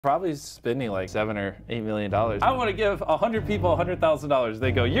Probably spending like $7 or $8 million. I want to give 100 people $100,000.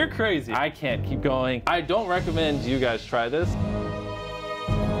 They go, you're crazy. I can't keep going. I don't recommend you guys try this.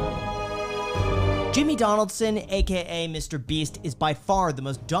 Jimmy Donaldson, aka MrBeast, is by far the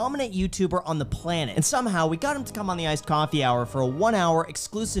most dominant YouTuber on the planet, and somehow we got him to come on the Iced Coffee Hour for a 1-hour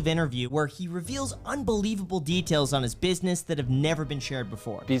exclusive interview where he reveals unbelievable details on his business that have never been shared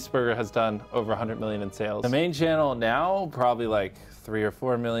before. Beast Burger has done over 100 million in sales. The main channel now, probably like 3 or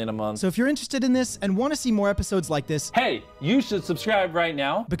 4 million a month. So if you're interested in this and want to see more episodes like this, hey, you should subscribe right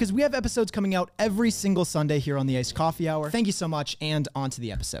now. Because we have episodes coming out every single Sunday here on the Iced Coffee Hour. Thank you so much, and on to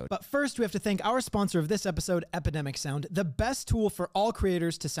the episode. But first, we have to thank our sponsor of this episode, Epidemic Sound, the best tool for all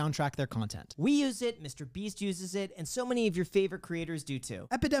creators to soundtrack their content. We use it, MrBeast uses it, and so many of your favorite creators do too.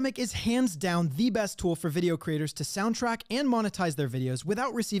 Epidemic is hands down the best tool for video creators to soundtrack and monetize their videos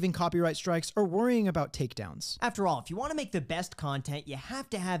without receiving copyright strikes or worrying about takedowns. After all, if you want to make the best content, you have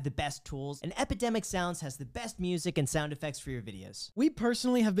to have the best tools, and Epidemic Sounds has the best music and sound effects for your videos. We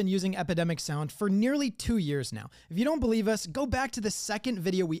personally have been using Epidemic Sound for nearly 2 years now. If you don't believe us, go back to the second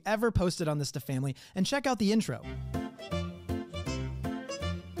video we ever posted on this to family and check out the intro.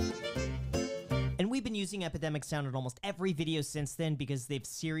 And we've been using Epidemic Sound in almost every video since then because they've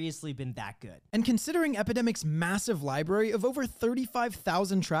seriously been that good. And considering Epidemic's massive library of over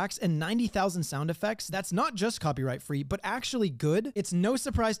 35,000 tracks and 90,000 sound effects, that's not just copyright free, but actually good, it's no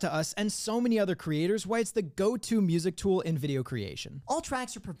surprise to us and so many other creators why it's the go-to music tool in video creation. All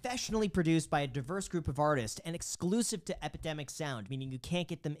tracks are professionally produced by a diverse group of artists and exclusive to Epidemic Sound, meaning you can't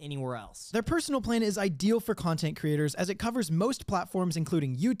get them anywhere else. Their personal plan is ideal for content creators as it covers most platforms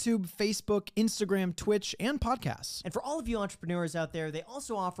including YouTube, Facebook, Instagram, Twitch, and podcasts. And for all of you entrepreneurs out there, they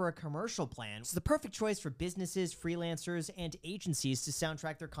also offer a commercial plan. It's the perfect choice for businesses, freelancers, and agencies to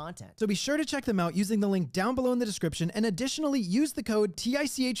soundtrack their content. So be sure to check them out using the link down below in the description, and additionally use the code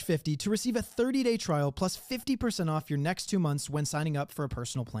TICH50 to receive a 30-day trial plus 50% off your next 2 months when signing up for a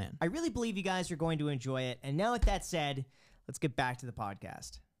personal plan. I really believe you guys are going to enjoy it. And now with that said, let's get back to the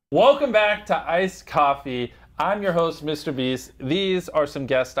podcast. Welcome back to Iced Coffee. I'm your host, MrBeast. These are some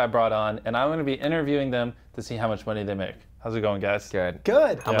guests I brought on, and I'm going to be interviewing them to see how much money they make. How's it going, guys? Good.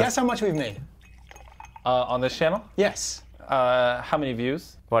 Good. Yeah. Guess how much we've made? On this channel? Yes. How many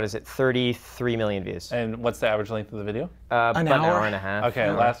views? What is it? 33 million views. And what's the average length of the video? About an hour and a half.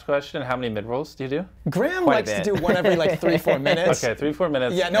 Okay, last question. How many mid-rolls do you do? Graham likes to do one every like 3-4 minutes. Okay, 3-4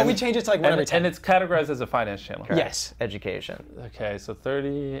 minutes. Yeah, no, we change it to like one every 10. And it's categorized as a finance channel. Correct. Yes. Education. Okay, so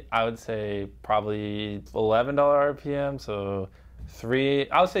 30, I would say probably $11 RPM, so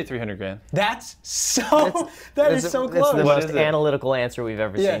I would say 300 grand. That's so, that is so close. That's the most analytical answer we've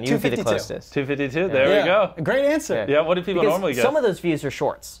ever seen. You'd be the closest. 252, there we go. Great answer. Yeah, what do people normally get? Some of those views are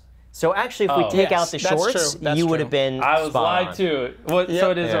shorts. So actually, if we take out the shorts, you would have been I was lied to.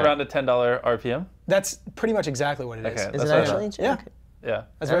 So it is around a $10 RPM? That's pretty much exactly what it is. Is it actually? Yeah. Yeah.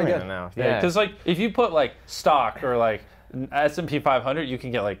 That's very good. Yeah, because like if you put like stock or like S&P 500, you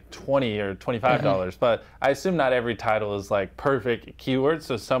can get like $20 or $25. But I assume not every title is like perfect keywords.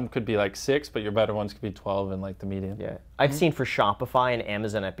 So some could be like 6, but your better ones could be 12 and like the median. Yeah, I've seen for Shopify and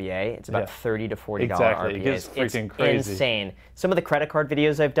Amazon FBA, it's about $30 to $40 exactly. RPAs. It gets freaking crazy. Insane. Some of the credit card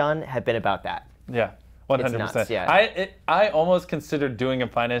videos I've done have been about that. Yeah. 100%. It's nuts, yeah. I almost considered doing a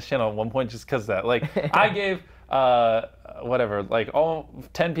finance channel at one point just because of that. Like I gave whatever, like all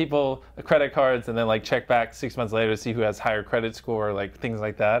 10 people credit cards and then like check back 6 months later to see who has higher credit score, like things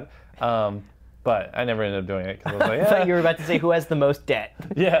like that. But I never ended up doing it because I was like, I thought you were about to say who has the most debt.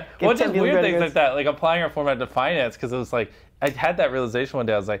 Yeah, well, just weird things like that, like applying our format to finance, because it was like, I had that realization one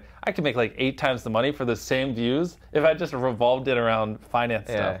day. I was like, I could make like 8 times the money for the same views if I just revolved it around finance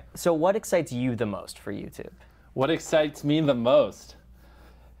stuff. So what excites you the most for YouTube? What excites me the most?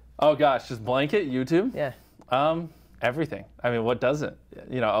 Oh gosh, just blanket YouTube? Yeah. Everything. I mean, what doesn't?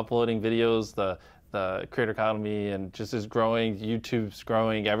 You know, uploading videos, the creator economy, and just is growing. YouTube's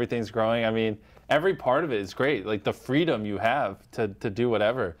growing. Everything's growing. I mean, every part of it is great. Like the freedom you have to do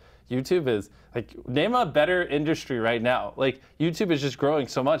whatever. YouTube is like, name a better industry right now. Like YouTube is just growing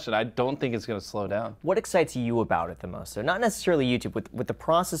so much, and I don't think it's going to slow down. What excites you about it the most? So not necessarily YouTube, with the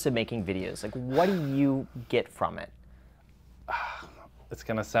process of making videos. Like, what do you get from it? It's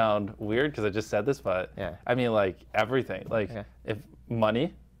gonna sound weird because I just said this, but yeah. I mean, like everything. Like if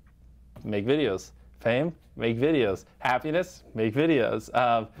money, make videos. Fame, make videos. Happiness, make videos.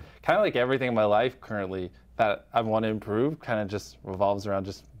 Kind of like everything in my life currently that I want to improve kind of just revolves around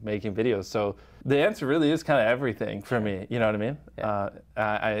just making videos. So the answer really is kind of everything for me. You know what I mean? Yeah.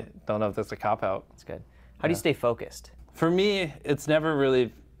 I don't know if that's a cop-out. That's good. How do you stay focused? For me, that's never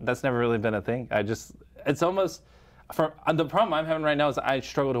really been a thing. It's almost, The problem I'm having right now is I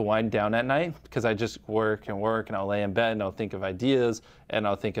struggle to wind down at night because I just work and work, and I'll lay in bed and I'll think of ideas, and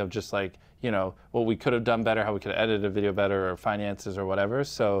I'll think of just like, you know, what we could have done better, how we could have edited a video better, or finances or whatever.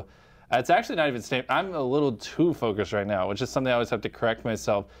 So it's actually not even staying. I'm a little too focused right now, which is something I always have to correct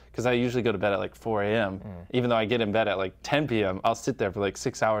myself, because I usually go to bed at like 4 a.m. Even though I get in bed at like 10 p.m., I'll sit there for like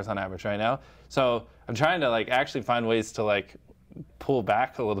 6 hours on average right now. So I'm trying to like actually find ways to like pull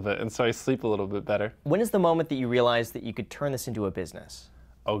back a little bit, and so I sleep a little bit better. When is the moment that you realized that you could turn this into a business?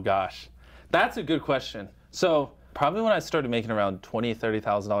 Oh gosh, that's a good question. So probably when I started making around $20,000,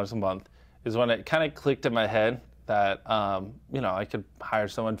 $30,000 a month is when it kind of clicked in my head that you know, I could hire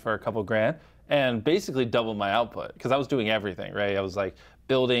someone for a couple grand and basically double my output, because I was doing everything, right? I was like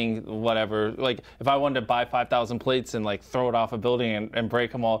building whatever, like if I wanted to buy 5,000 plates and like throw it off a building and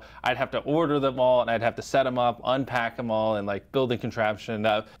break them all, I'd have to order them all, and I'd have to set them up, unpack them all, and like building contraption,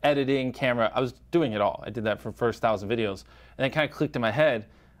 editing, camera. I was doing it all. I did that for the first 1,000 videos, and it kind of clicked in my head.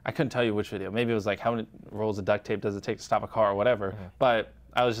 I couldn't tell you which video. Maybe it was like, how many rolls of duct tape does it take to stop a car or whatever. But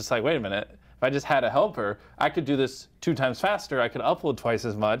I was just like, wait a minute. If I just had a helper, I could do this 2 times faster. I could upload twice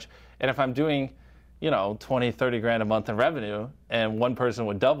as much. And if I'm doing, you know, 20, 30 grand a month in revenue, and one person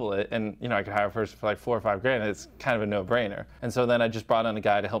would double it, and, you know, I could hire a person for like 4 or 5 grand, it's kind of a no-brainer. And so then I just brought on a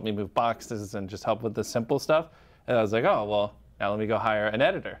guy to help me move boxes and just help with the simple stuff. And I was like, oh, well, now let me go hire an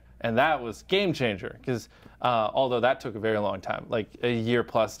editor. And that was game changer, because although that took a very long time, like a year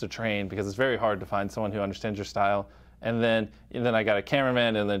plus to train, because it's very hard to find someone who understands your style. And then I got a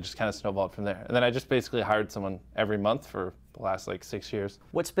cameraman, and then just kind of snowballed from there. And then I just basically hired someone every month for the last like 6 years.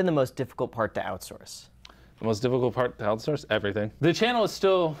 What's been the most difficult part to outsource? The most difficult part to outsource? Everything. The channel is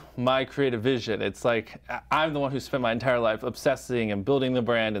still my creative vision. It's like I'm the one who spent my entire life obsessing and building the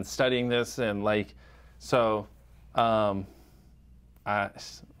brand and studying this, and like, so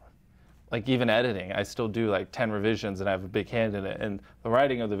like even editing, I still do like 10 revisions, and I have a big hand in it, and the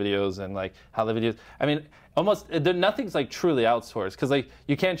writing of the videos, and like how the videos, I mean, almost nothing's like truly outsourced, because like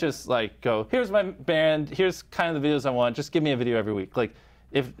you can't just like go, here's my band, here's kind of the videos I want, just give me a video every week. Like,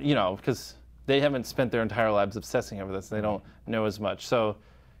 if, you know, because they haven't spent their entire lives obsessing over this, they don't know as much. So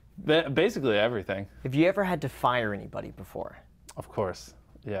basically everything. Have you ever had to fire anybody before? Of course,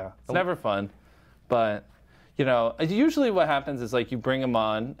 yeah. It's never fun, but you know, usually what happens is like you bring them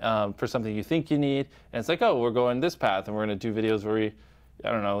on for something you think you need, and it's like, oh, we're going this path, and we're going to do videos where we, I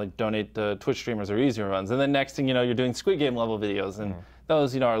don't know, like donate to Twitch streamers or easier ones. And then next thing you know, you're doing Squid Game level videos, and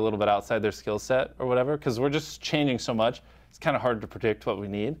those, you know, are a little bit outside their skill set or whatever, because we're just changing so much. It's kind of hard to predict what we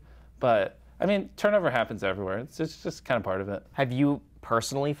need. But I mean, turnover happens everywhere. It's just kind of part of it. Have you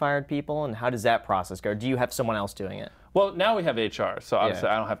personally fired people, and how does that process go? Do you have someone else doing it? Well, now we have HR, so obviously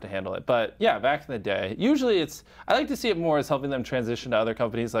I don't have to handle it. But yeah, back in the day, usually I like to see it more as helping them transition to other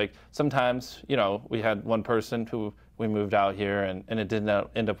companies. Like sometimes, you know, we had one person who we moved out here, and it didn't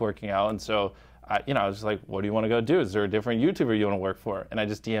end up working out. And so, you know, I was just like, what do you want to go do? Is there a different YouTuber you want to work for? And I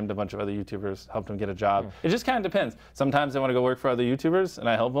just DM'd a bunch of other YouTubers, helped them get a job. It just kind of depends. Sometimes they want to go work for other YouTubers, and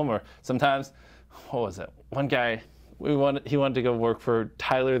I help them. Or sometimes, what was it? One guy, he wanted to go work for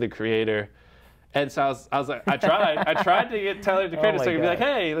Tyler, the Creator. And so I was like, I tried to get Tyler, the Creator, so I could be like,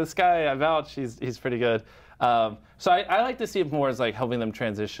 hey, this guy, I vouch, he's pretty good. So I like to see it more as like helping them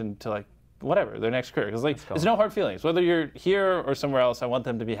transition to like whatever, their next career. Because like, there's no hard feelings. Whether you're here or somewhere else, I want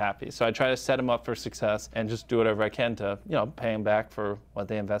them to be happy. So I try to set them up for success and just do whatever I can to, you know, pay them back for what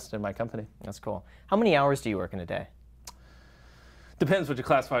they invested in my company. That's cool. How many hours do you work in a day? Depends what you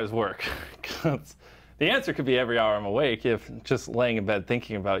classify as work. The answer could be every hour I'm awake if just laying in bed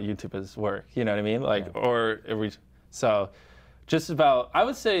thinking about YouTube is work. You know what I mean? Like, or so just about, I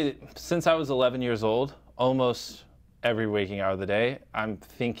would say since I was 11 years old, almost every waking hour of the day, I'm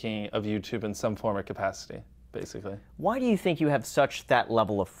thinking of YouTube in some form or capacity, basically. Why do you think you have that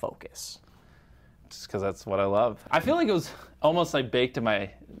level of focus? Just because that's what I love. I feel like it was almost like baked in my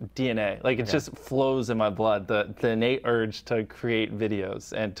DNA. Like it just flows in my blood, the innate urge to create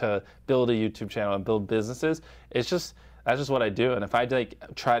videos and to build a YouTube channel and build businesses. That's just what I do. And if I like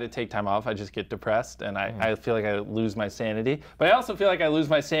try to take time off, I just get depressed, and I feel like I lose my sanity. But I also feel like I lose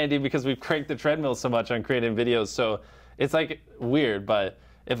my sanity because we've cranked the treadmill so much on creating videos. So it's like weird, but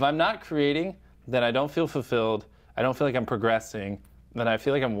if I'm not creating, then I don't feel fulfilled. I don't feel like I'm progressing. Then I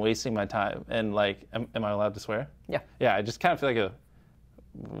feel like I'm wasting my time. And like, am I allowed to swear? Yeah. Yeah, I just kind of feel like a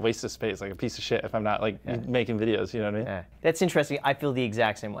waste of space, like a piece of shit if I'm not like making videos, you know what I mean? Yeah. That's interesting. I feel the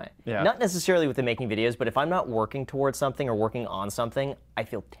exact same way. Yeah. Not necessarily with the making videos, but if I'm not working towards something or working on something, I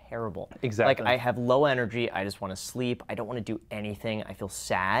feel terrible. Exactly. Like I have low energy, I just want to sleep, I don't want to do anything, I feel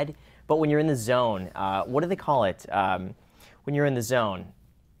sad. But when you're in the zone, what do they call it? When you're in the zone?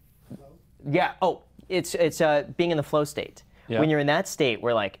 Yeah, it's being in the flow state. Yeah. When you're in that state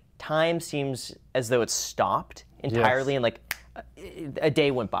where like time seems as though it's stopped entirely, and like a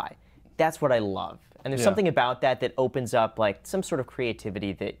day went by. That's what I love. And there's something about that that opens up like some sort of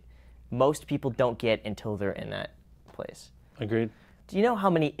creativity that most people don't get until they're in that place. Agreed. Do you know how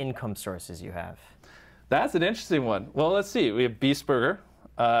many income sources you have? That's an interesting one. Well, let's see. We have Beast Burger,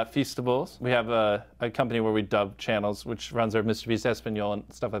 Feastables. We have a company where we dub channels, which runs our MrBeast Espanol and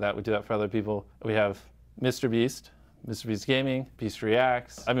stuff like that. We do that for other people. We have MrBeast, MrBeast Gaming, Beast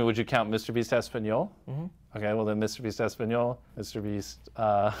Reacts. I mean, would you count MrBeast Espanol? Mm-hmm. Okay, well then MrBeast Espanol, MrBeast...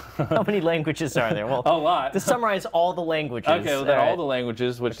 How many languages are there? Well, a lot. To summarize all the languages. Okay, well then all the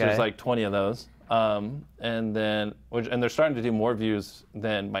languages, which there's like 20 of those. And they're starting to do more views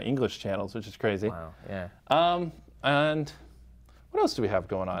than my English channels, which is crazy. Wow, yeah. And what else do we have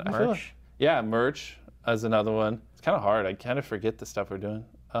going on? Merch? I feel like, yeah, merch is another one. It's kind of hard. I kind of forget the stuff we're doing.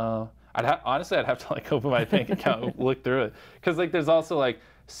 Honestly, I'd have to like open my bank account and look through it. Because like there's also like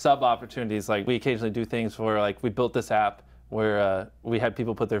sub opportunities. Like we occasionally do things where like we built this app where we had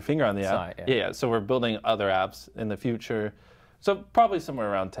people put their finger on the app. Yeah, so we're building other apps in the future. So probably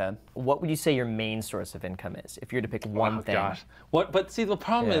somewhere around 10. What would you say your main source of income is, if you were to pick one thing? Gosh. But see, the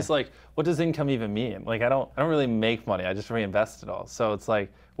problem is like, what does income even mean? Like I don't really make money. I just reinvest it all. So it's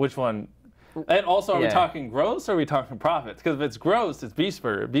like, which one? And also, are we talking gross or are we talking profits? Because if it's gross, it's Beast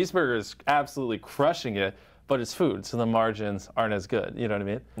Burger. Beast Burger is absolutely crushing it, but it's food, so the margins aren't as good. You know what I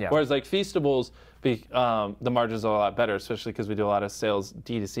mean? Yeah. Whereas like Feastables, the margins are a lot better, especially because we do a lot of sales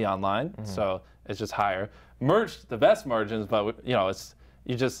D2C online, so it's just higher. Merch, the best margins, but you know,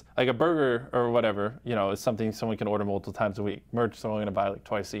 you just like a burger or whatever, you know, is something someone can order multiple times a week. Merch, someone going to buy like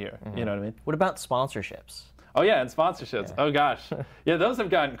twice a year. You know what I mean? What about sponsorships? Oh yeah, and sponsorships. Yeah. Oh gosh, yeah, those have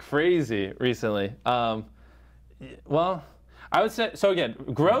gotten crazy recently. Well, I would say so. Again,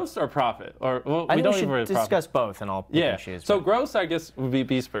 gross or profit, or well, I we think don't we even should discuss both, and I'll pick and choose. So gross, I guess, would be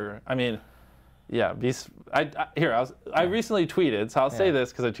Beast Burger. I mean, yeah, Beast. I recently tweeted, so I'll say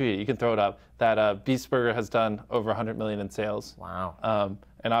this because I tweeted. You can throw it up. That Beast Burger has done over 100 million in sales. Wow.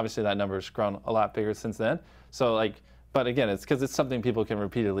 And obviously that number has grown a lot bigger since then. So like, but again, it's because it's something people can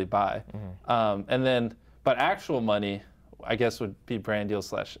repeatedly buy. And then, but actual money, I guess, would be brand deal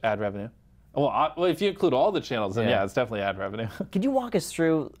 / ad revenue. Well, if you include all the channels, then yeah, it's definitely ad revenue. Could you walk us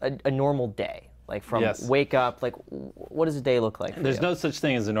through a normal day? Like from wake up, like what does a day look like for There's you? no such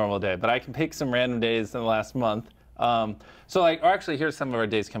thing as a normal day, but I can pick some random days in the last month. So like, or actually here's some of our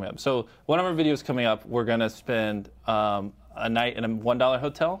days coming up. So one of our videos coming up, we're gonna spend a night in a $1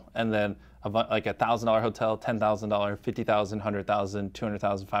 hotel, and then like a $1,000 hotel, $10,000, $50,000, $100,000,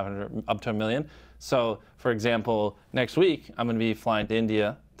 $200,000, $500,000, up to $1 million. So for example, next week, I'm gonna be flying to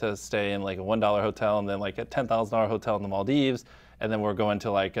India to stay in like a $1 hotel, and then like a $10,000 hotel in the Maldives, and then we're going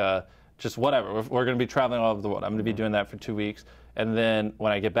to like just whatever. We're going to be traveling all over the world. I'm going to be doing that for 2 weeks. And then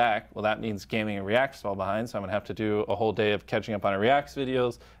when I get back, well, that means gaming and Reacts fall behind. So I'm going to have to do a whole day of catching up on our Reacts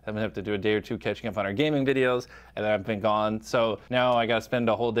videos. I'm going to have to do a day or two catching up on our gaming videos. And then I've been gone. So now I got to spend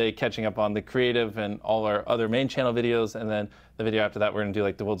a whole day catching up on the creative and all our other main channel videos. And then the video after that, we're going to do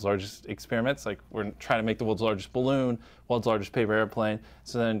like the world's largest experiments. Like we're trying to make the world's largest balloon, world's largest paper airplane.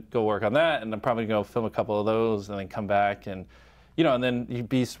 So then go work on that. And I'm probably going to film a couple of those and then come back and you know, and then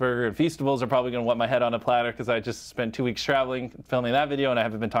Beast Burger and Feastables are probably going to want my head on a platter because I just spent 2 weeks traveling, filming that video, and I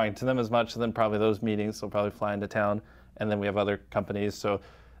haven't been talking to them as much. So then probably those meetings will probably fly into town, and then we have other companies. So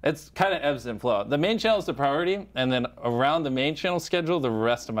it's kind of ebbs and flow. The main channel is the priority, and then around the main channel schedule, the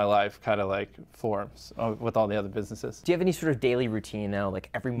rest of my life kind of like forms with all the other businesses. Do you have any sort of daily routine though, like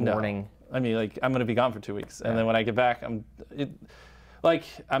every morning? No. I mean, like I'm going to be gone for 2 weeks, and then when I get back, like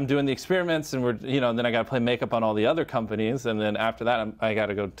I'm doing the experiments, and then I got to play makeup on all the other companies, and then after that I got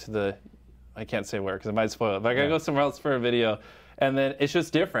to go to I can't say where because I might spoil it, but I got to go somewhere else for a video, and then it's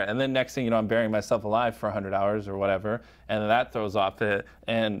just different. And then next thing you know, I'm burying myself alive for 100 hours or whatever, and then that throws off it.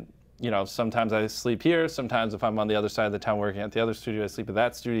 And sometimes I sleep here, sometimes if I'm on the other side of the town working at the other studio, I sleep at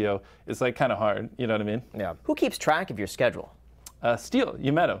that studio. It's like kind of hard, you know what I mean? Yeah. Who keeps track of your schedule? Steele,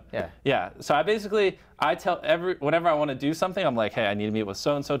 you met him. Yeah. Yeah. So I tell whenever I want to do something, I'm like, hey, I need to meet with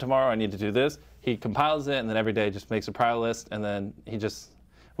so-and-so tomorrow. I need to do this. He compiles it, and then every day just makes a prior list, and then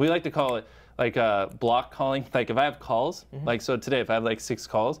we like to call it like block calling. Like if I have calls, like so today, if I have like 6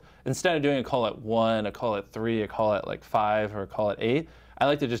 calls, instead of doing a call at 1, a call at 3, a call at like 5, or a call at 8, I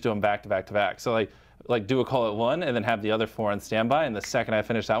like to just do them back to back to back. So like do a call at 1 and then have the other 4 on standby, and the second I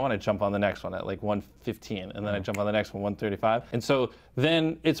finish that one, I jump on the next one at like 1:15, and then I jump on the next one 1:35. And so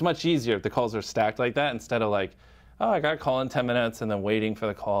then it's much easier if the calls are stacked like that instead of like, oh, I got a call in 10 minutes and then waiting for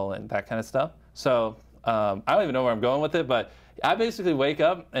the call and that kind of stuff. So I don't even know where I'm going with it, but I basically wake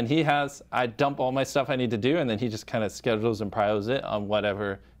up and I dump all my stuff I need to do, and then he just kind of schedules and prios it on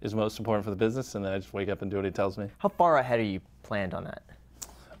whatever is most important for the business, and then I just wake up and do what he tells me. How far ahead are you planned on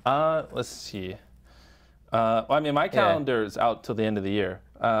that? Let's see. Well, I mean, my calendar is out till the end of the year,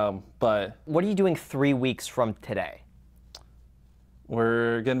 but... What are you doing 3 weeks from today?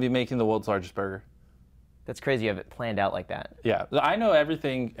 We're going to be making the world's largest burger. That's crazy you have it planned out like that. Yeah, I know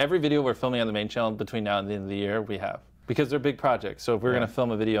everything, every video we're filming on the main channel between now and the end of the year, we have. Because they're big projects. So if we're going to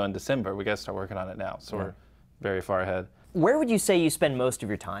film a video in December, we got to start working on it now. So we're very far ahead. Where would you say you spend most of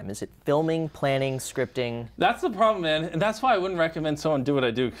your time? Is it filming, planning, scripting? That's the problem, man. And that's why I wouldn't recommend someone do what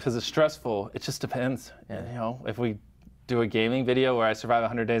I do, because it's stressful. It just depends. And, you know, if we do a gaming video where I survive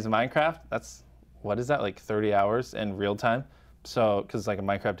 100 days of Minecraft, that's, what is that, like 30 hours in real time? So, because like a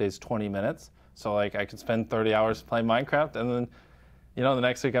Minecraft day is 20 minutes. So like I could spend 30 hours playing Minecraft, and then, you know, the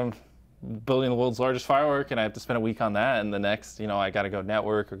next week I'm building the world's largest firework, and I have to spend a week on that, and the next, you know, I got to go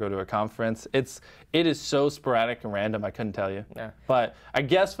network or go to a conference. It is so sporadic and random, I couldn't tell you. Yeah. But I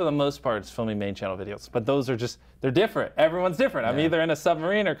guess for the most part, it's filming main channel videos. But those are just, they're different. Everyone's different. I'm either in a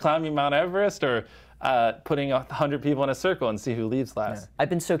submarine or climbing Mount Everest or putting 100 people in a circle and see who leaves last. I've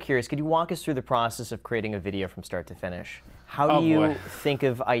been so curious. Could you walk us through the process of creating a video from start to finish? How do you think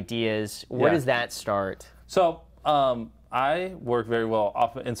of ideas? Where does that start? So, I work very well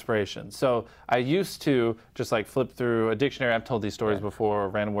off of inspiration. So I used to just like flip through a dictionary. I've told these stories before,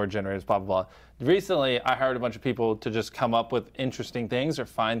 random word generators, blah, blah, blah. Recently, I hired a bunch of people to just come up with interesting things or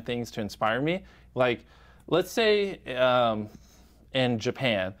find things to inspire me. Like, let's say in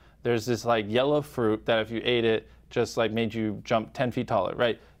Japan, there's this like yellow fruit that if you ate it, just like made you jump 10 feet taller,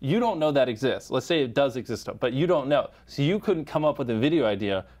 right? You don't know that exists. Let's say it does exist, but you don't know. So you couldn't come up with a video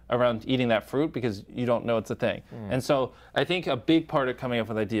idea around eating that fruit because you don't know it's a thing. And so I think a big part of coming up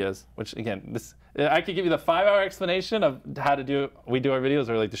with ideas, which again, I could give you the 5-hour explanation of how to do, we do our videos,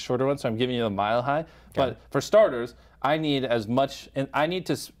 or like the shorter ones, so I'm giving you the mile high. But for starters, I need as much, and I need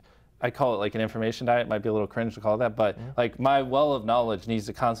to, I call it like an information diet. It might be a little cringe to call it that, but like my well of knowledge needs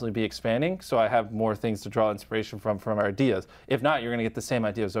to constantly be expanding, so I have more things to draw inspiration from our ideas. If not, you're going to get the same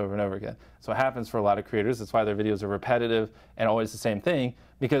ideas over and over again. So it happens for a lot of creators. That's why their videos are repetitive and always the same thing,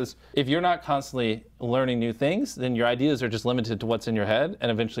 because if you're not constantly learning new things, then your ideas are just limited to what's in your head, and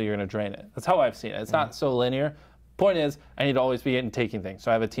eventually you're going to drain it. That's how I've seen it. It's not so linear. Point is, I need to always be taking things.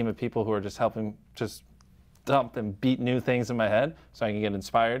 So I have a team of people who are just helping just dump and beat new things in my head so I can get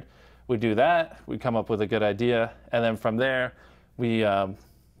inspired. We do that, we come up with a good idea, and then from there, we, oh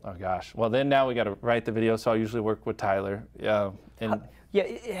gosh, well then now we got to write the video, so I usually work with Tyler.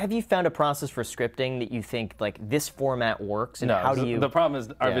 Have you found a process for scripting that you think like this format works? And no, how do you? The problem is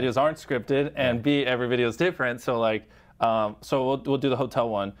our videos aren't scripted, and B, every video is different, so like, so we'll do the hotel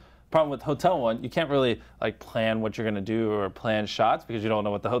one. Problem with hotel one, you can't really like plan what you're going to do or plan shots because you don't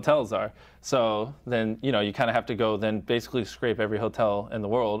know what the hotels are. So then, you know, you kind of have to go then basically scrape every hotel in the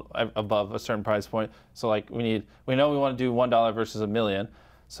world above a certain price point. So like we know we want to do $1 versus $1 million.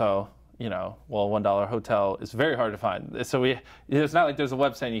 So, you know, well, $1 hotel is very hard to find. So it's not like there's a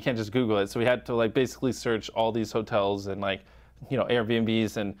website and you can't just Google it. So we had to like basically search all these hotels and like, you know,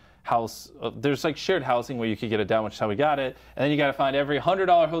 Airbnbs and house, there's like shared housing where you could get it down, which is how we got it. And then you got to find every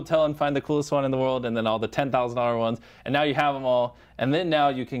 $100 hotel and find the coolest one in the world, and then all the $10,000 ones. And now you have them all. And then now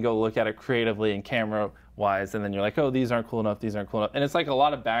you can go look at it creatively and camera wise. And then you're like, oh, these aren't cool enough. These aren't cool enough. And it's like a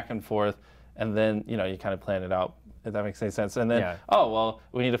lot of back and forth. And then, you know, you kind of plan it out, if that makes any sense. And then, oh, well,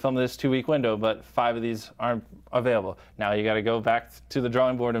 we need to film this 2-week window, but 5 of these aren't available. Now you got to go back to the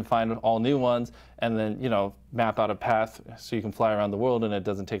drawing board and find all new ones, and then, you know, map out a path so you can fly around the world and it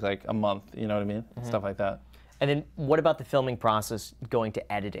doesn't take like a month, you know what I mean? Stuff like that. And then what about the filming process going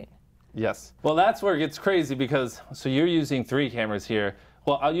to editing? Yes. Well, that's where it gets crazy because, so you're using 3 cameras here.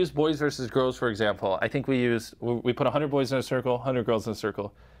 Well, I'll use boys versus girls, for example. I think we put 100 boys in a circle, 100 girls in a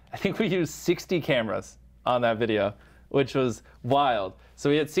circle. I think we used 60 cameras on that video, which was wild. So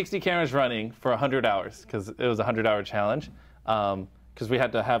we had 60 cameras running for 100 hours because it was a 100-hour challenge. Because we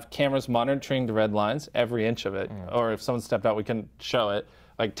had to have cameras monitoring the red lines, every inch of it. Or if someone stepped out, we couldn't show it.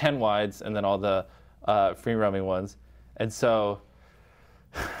 Like 10 wides and then all the free roaming ones. And so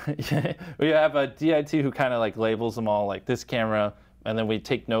we have a DIT who kind of like labels them all like this camera, and then we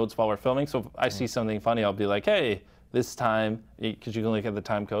take notes while we're filming. So if I see something funny, I'll be like, hey, this time, because you can look at the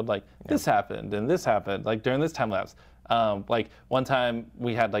time code, like this happened and this happened, like during this time lapse. Like one time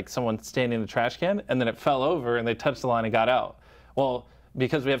we had like someone standing in the trash can and then it fell over and they touched the line and got out. Well,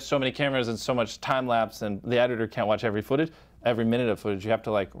 because we have so many cameras and so much time lapse and the editor can't watch every minute of footage, you have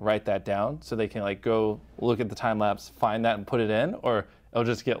to like write that down so they can like go look at the time lapse, find that and put it in, or it'll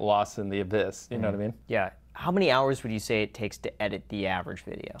just get lost in the abyss. You know what I mean? Yeah. How many hours would you say it takes to edit the average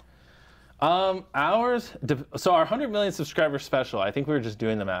video? Hours. So our 100 million subscriber special, I think we were just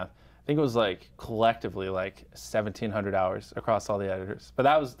doing the math. I think it was like collectively like 1,700 hours across all the editors. But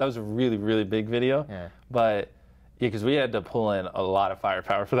that was a really, really big video. Yeah. But yeah, because we had to pull in a lot of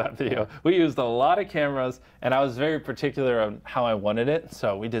firepower for that video. We used a lot of cameras, and I was very particular on how I wanted it.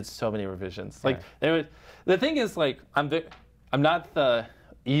 So we did so many revisions. Like the thing is, like I'm not the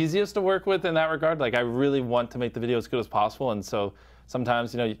easiest to work with in that regard. Like I really want to make the video as good as possible, and so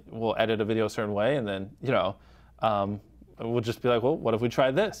sometimes we'll edit a video a certain way, and then we'll just be like, well, what if we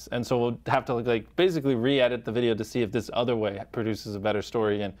try this? And so we'll have to like basically re-edit the video to see if this other way produces a better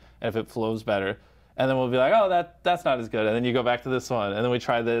story and if it flows better. And then we'll be like, oh, that's not as good. And then you go back to this one, and then we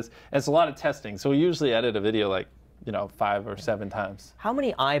try this. And it's a lot of testing. So we usually edit a video like 5 or 7 times. How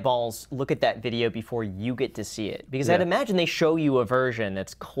many eyeballs look at that video before you get to see it? Because I'd imagine they show you a version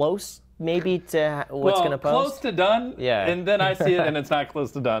that's close maybe to what's going to post. Close to done. Yeah. And then I see it, and it's not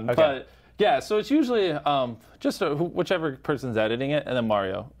close to done. Okay. But yeah, so it's usually just whichever person's editing it, and then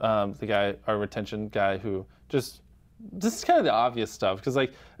Mario, the guy, our retention guy, who this is kind of the obvious stuff, because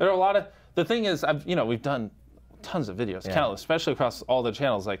like there are a lot of. The thing is, we've done tons of videos, countless, especially across all the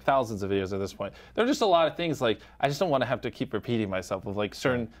channels, like thousands of videos at this point. There are just a lot of things like I just don't want to have to keep repeating myself of like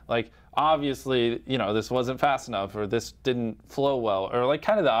certain, like obviously, this wasn't fast enough, or this didn't flow well, or like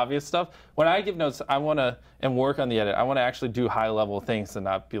kind of the obvious stuff. When I give notes, I want to, and work on the edit, I want to actually do high level things and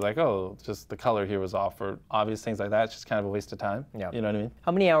not be like, oh, just the color here was off, or obvious things like that. It's just kind of a waste of time. Yeah. You know what I mean?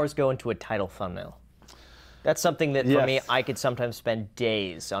 How many hours go into a title thumbnail? That's something that, for me, I could sometimes spend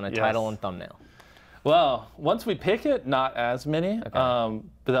days on a title and thumbnail. Well, once we pick it, not as many. Okay.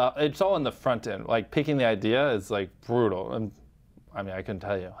 But it's all in the front end. Like, picking the idea is, like, brutal. And I mean, I couldn't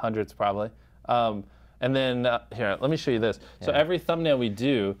tell you. Hundreds, probably. And then, here, let me show you this. Yeah. So every thumbnail we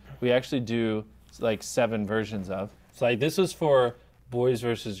do, we actually do, like, 7 versions of. So, like, this is for boys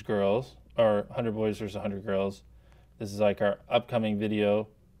versus girls, or 100 boys versus 100 girls. This is, like, our upcoming video,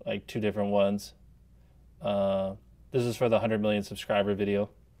 like, 2 different ones. This is for the 100 million subscriber video.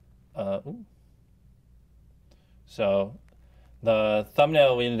 So the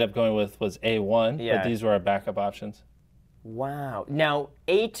thumbnail we ended up going with was A1, but these were our backup options. Wow. Now,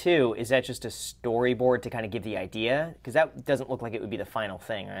 A2, is that just a storyboard to kind of give the idea? Because that doesn't look like it would be the final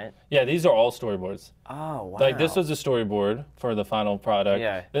thing, right? Yeah, these are all storyboards. Oh, wow. Like, this was a storyboard for the final product.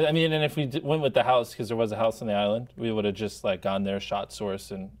 Yeah. I mean, and if we went with the house, because there was a house on the island, we would have just, like, gone there, shot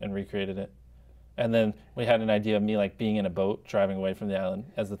source, and recreated it. And then we had an idea of me like being in a boat driving away from the island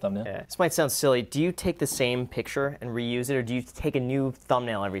as the thumbnail. Yeah. This might sound silly. Do you take the same picture and reuse it, or do you take a new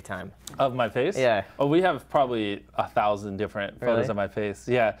thumbnail every time? Of my face? Yeah. Oh, we have probably 1,000 different photos of my face.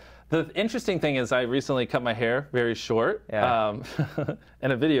 Yeah. The interesting thing is I recently cut my hair very short in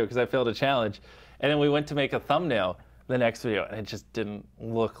a video because I failed a challenge. And then we went to make a thumbnail the next video, and it just didn't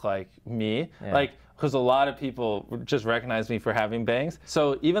look like me. Yeah. Like, because a lot of people just recognize me for having bangs.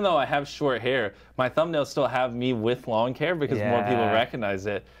 So even though I have short hair, my thumbnails still have me with long hair because more people recognize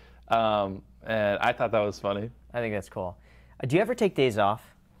it. And I thought that was funny. I think that's cool. Do you ever take days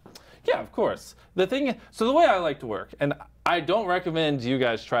off? Yeah, of course. The thing, so the way I like to work, and I don't recommend you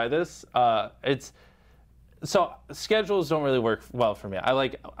guys try this. So schedules don't really work well for me.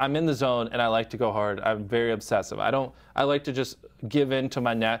 I'm in the zone and I like to go hard. I'm very obsessive. I like to just give in to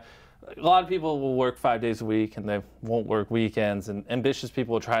my a lot of people will work 5 days a week and they won't work weekends, and ambitious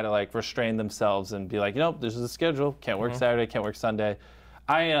people will try to like restrain themselves and be like, this is a schedule, can't work Saturday, can't work Sunday.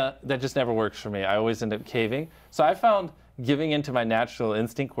 That just never works for me. I always end up caving. So I found giving into my natural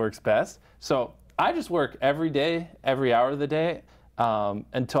instinct works best. So I just work every day, every hour of the day,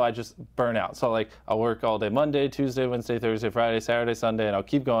 until I just burn out. So like I'll work all day Monday, Tuesday, Wednesday, Thursday, Friday, Saturday, Sunday, and I'll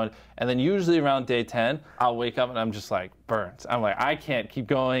keep going. And then usually around day 10, I'll wake up and I'm just like burnt. I'm like, I can't keep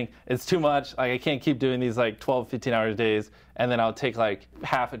going. It's too much. Like I can't keep doing these like 12, 15-hour days. And then I'll take like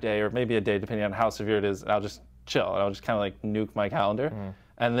half a day or maybe a day, depending on how severe it is, and I'll just chill. And I'll just kind of like nuke my calendar.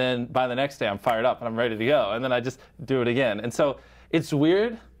 And then by the next day, I'm fired up and I'm ready to go. And then I just do it again. And so it's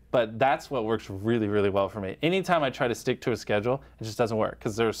weird, but that's what works really, really well for me. Anytime I try to stick to a schedule, it just doesn't work.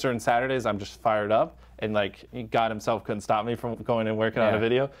 Because there are certain Saturdays I'm just fired up, and like God himself couldn't stop me from going and working on a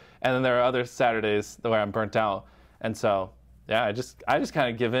video. And then there are other Saturdays where I'm burnt out. And so, yeah, I just kind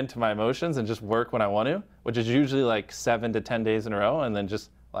of give in to my emotions and just work when I want to, which is usually like 7 to 10 days in a row, and then just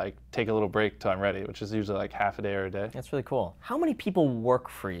like take a little break till I'm ready, which is usually like half a day or a day. That's really cool. How many people work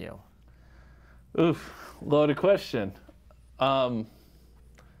for you? Oof, loaded question.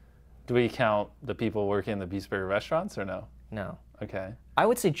 Do we count the people working in the Beast Burger restaurants or no? No. Okay. I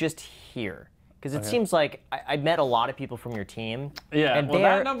would say just here. Because it seems like I met a lot of people from your team. Yeah, and well,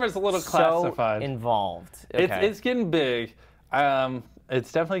 that number's a little classified. So involved. Okay. It's getting big.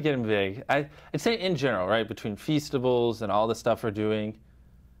 It's definitely getting big. I'd say in general, right, between Feastables and all the stuff we're doing,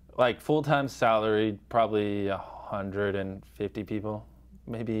 like full-time salaried, probably 150 people,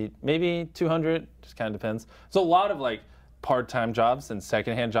 maybe 200, just kind of depends. So a lot of like part-time jobs and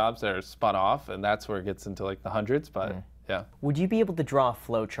secondhand jobs that are spun off, and that's where it gets into like the hundreds, but yeah. Would you be able to draw a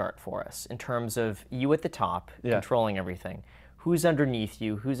flow chart for us in terms of you at the top, controlling everything? Who's underneath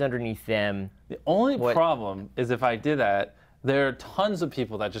you? Who's underneath them? The only problem is if I did that, there are tons of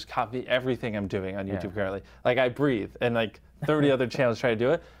people that just copy everything I'm doing on YouTube currently. Like I breathe, and like 30 other channels try to do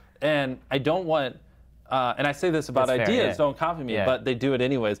it, and I don't want. And I say this about ideas, don't copy me, but they do it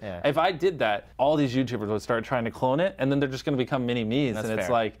anyways. If I did that, all these YouTubers would start trying to clone it, and then they're just going to become mini-me's. And it's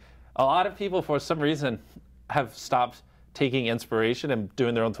like, a lot of people, for some reason, have stopped taking inspiration and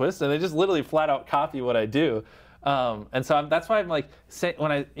doing their own twists, and they just literally flat out copy what I do. And so that's why I'm like,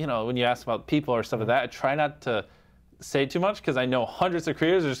 when you ask about people or stuff like that, I try not to say too much, because I know hundreds of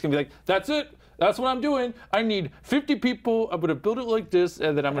creators are just going to be like, that's it. That's what I'm doing. I need 50 people. I'm going to build it like this,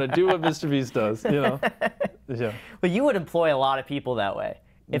 and then I'm going to do what MrBeast does, you know? Yeah. But you would employ a lot of people that way.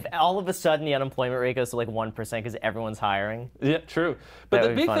 If all of a sudden the unemployment rate goes to like 1% because everyone's hiring. Yeah, true. But the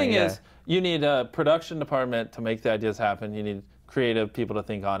big thing is you need a production department to make the ideas happen. You need creative people to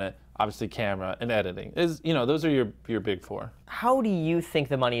think on it. Obviously, camera and editing. Those are your big four. How do you think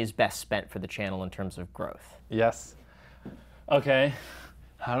the money is best spent for the channel in terms of growth? Yes. Okay.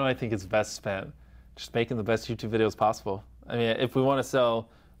 How do I think it's best spent? Just making the best YouTube videos possible. I mean, if we want to sell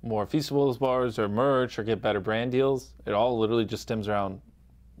more Feastables bars or merch or get better brand deals, it all literally just stems around,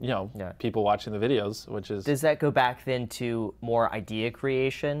 people watching the videos, which is... Does that go back then to more idea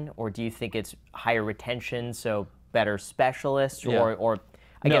creation, or do you think it's higher retention, so better specialists, or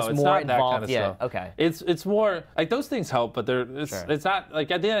I guess it's more not involved? That kind of stuff. Okay. It's more like those things help, but it's not like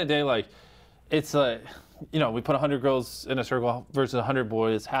at the end of the day, like it's like, we put 100 girls in a circle versus 100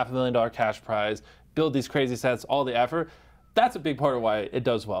 boys, $500,000 cash prize, build these crazy sets, all the effort. That's a big part of why it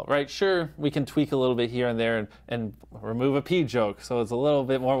does well, right? Sure, we can tweak a little bit here and there and remove a pee joke so it's a little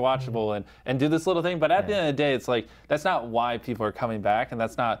bit more watchable and do this little thing. But at the end of the day, it's like, that's not why people are coming back, and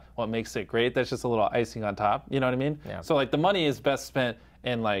that's not what makes it great. That's just a little icing on top. You know what I mean? Yeah. So like the money is best spent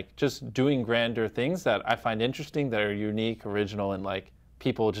in like just doing grander things that I find interesting, that are unique, original, and like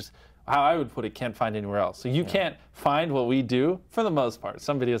people just, how I would put it, can't find anywhere else. So you can't find what we do, for the most part.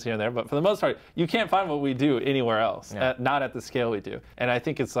 Some videos here and there, but for the most part, you can't find what we do anywhere else, not at the scale we do. And I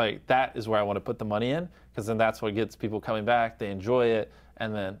think it's like, that is where I want to put the money in, because then that's what gets people coming back, they enjoy it,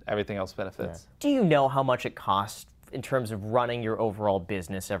 and then everything else benefits. Do you know how much it costs in terms of running your overall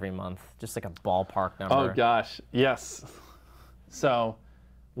business every month? Just like a ballpark number. Oh gosh, yes. So,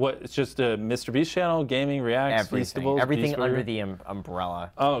 it's just a MrBeast channel, gaming, reacts, Feastables, everything under the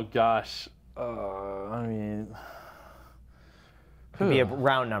umbrella. Oh gosh, I mean, could be a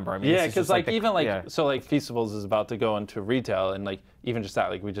round number. I mean, yeah, because like even like so like Feastables is about to go into retail, and like even just that,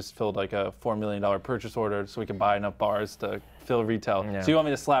 like we just filled like a $4 million purchase order so we can buy enough bars to fill retail. So you want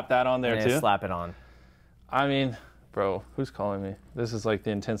me to slap that on there too? Slap it on. I mean, bro, who's calling me? This is like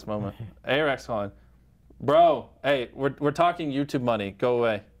the intense moment. Eric's calling. Bro, hey, we're talking YouTube money. Go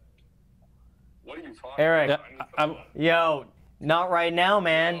away. What are you talking Eric, about? yo, not right now,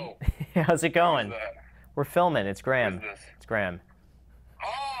 man. Whoa. How's it going? Who's that? We're filming. It's Graham. Who is this? It's Graham.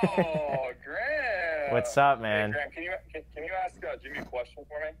 Oh, Graham. What's up, man? Hey, Graham, can you ask Jimmy a question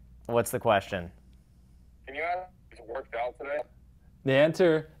for me? What's the question? Can you ask if it worked out today? The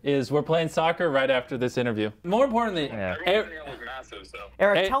answer is we're playing soccer right after this interview. More importantly, Everything was massive, so.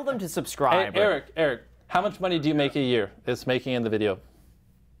 Eric, tell them to subscribe. Hey, Eric, how much money do you make a year? It's making in the video.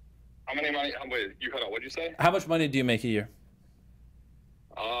 How much money? Wait, you cut out. What'd you say? How much money do you make a year?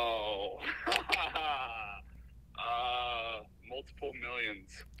 Oh, multiple millions.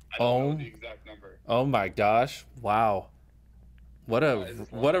 I don't know the exact number. Oh my gosh! Wow, what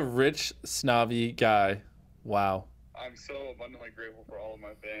a rich snobby guy! Wow. I'm so abundantly grateful for all of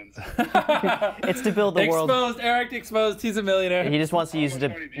my fans. It's to build the world. Exposed, Eric exposed. He's a millionaire. He just wants to use it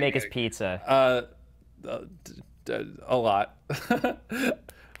to make his pizza. A lot.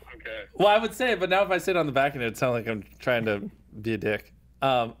 Okay. Well, I would say it, but now if I sit on the back end, it sounds like I'm trying to be a dick.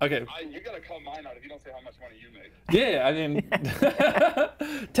 Okay. You gotta cut mine out if you don't say how much money you make. Yeah, I mean,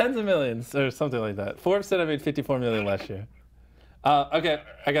 tens of millions or something like that. Forbes said I made 54 million last year. Okay,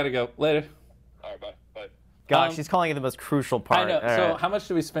 I gotta go. Later. All right, bye. Bye. Gosh, he's calling it the most crucial part. I know. All So right. how much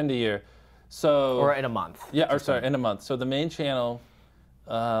do we spend a year? So Or in a month. Yeah, or sorry, in a month. So the main channel,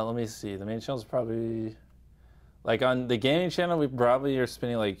 let me see. The main channel is probably, like on the gaming channel, we probably are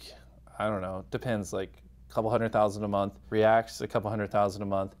spending like, I don't know, depends, like a couple 100,000 a month. Reacts, a couple 100,000 a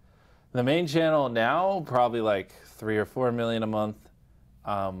month. The main channel now, probably like 3 or 4 million a month.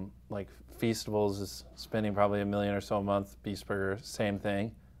 Like Feastables is spending probably $1 million or so a month. Beast Burger, same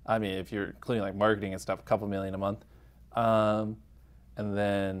thing. I mean, if you're including like marketing and stuff, a couple million a month. And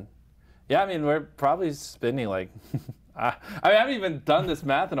then, yeah, I mean, we're probably spending like, I haven't even done this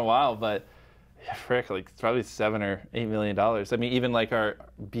math in a while, but yeah, frick, like probably $7 or $8 million. I mean, even like our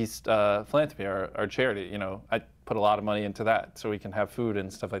Beast philanthropy, our charity, you know, I put a lot of money into that so we can have food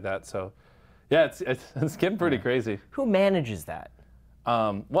and stuff like that. So yeah, it's getting pretty crazy. Who manages that?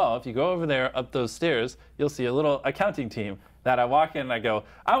 Well, if you go over there up those stairs, you'll see a little accounting team that I walk in and I go,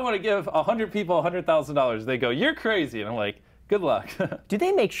 I want to give 100 people $100,000. They go, you're crazy. And I'm like, good luck. Do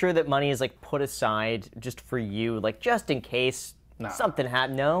they make sure that money is like put aside just for you, like just in case something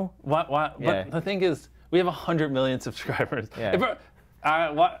happened? No? What? Yeah. But the thing is, we have 100 million subscribers. Yeah.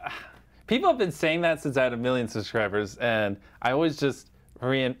 People have been saying that since I had 1 million subscribers, and I always just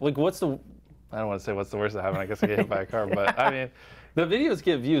like, what's the, I don't want to say what's the worst that happened. I guess I get hit by a car, but I mean, the videos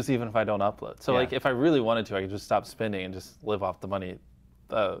get views even if I don't upload. So like, if I really wanted to, I could just stop spending and just live off the money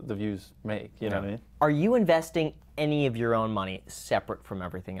the views make. You know what I mean? Are you investing any of your own money separate from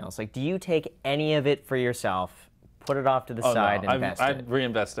everything else? Like, do you take any of it for yourself, put it off to the side, and invest I it?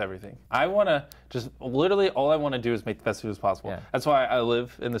 reinvest everything. I want to just literally all I want to do is make the best videos possible. Yeah. That's why I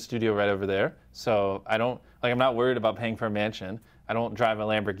live in the studio right over there. So I don't I'm not worried about paying for a mansion. I don't drive a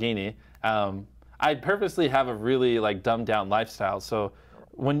Lamborghini. I purposely have a really like dumbed down lifestyle. So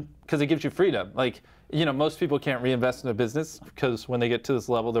because it gives you freedom. Like, you know, most people can't reinvest in a business because when they get to this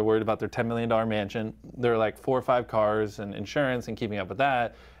level, they're worried about their $10 million mansion. They're like 4 or 5 cars and insurance and keeping up with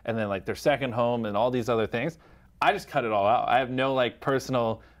that. And then like their second home and all these other things. I just cut it all out. I have no like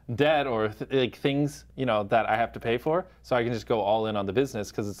personal debt or like things, you know, that I have to pay for. So I can just go all in on the business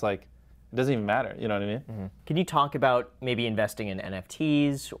because it's like, it doesn't even matter. You know what I mean? Mm-hmm. Can you talk about maybe investing in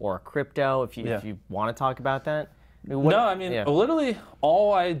NFTs or crypto if you want to talk about that? Literally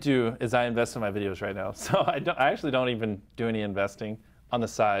all I do is I invest in my videos right now. So I actually don't even do any investing on the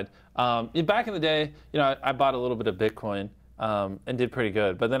side. Back in the day, you know, I bought a little bit of Bitcoin and did pretty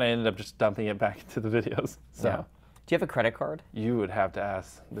good, but then I ended up just dumping it back into the videos. So do you have a credit card? You would have to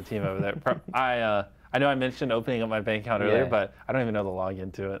ask the team over there. I know I mentioned opening up my bank account earlier, but I don't even know the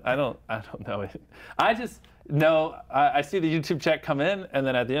login to it. I don't know it. I just know I see the YouTube check come in, and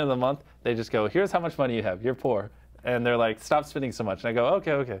then at the end of the month, they just go, here's how much money you have. You're poor. And they're like, stop spending so much. And I go,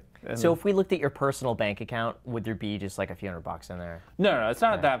 okay. And so if we looked at your personal bank account, would there be just like a few $100 in there? No, it's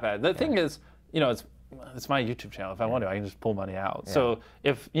not that bad. The thing is, you know, it's my YouTube channel. If I want to, I can just pull money out. Yeah. So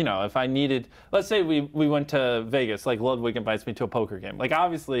if I needed, let's say we went to Vegas, like Ludwig invites me to a poker game. Like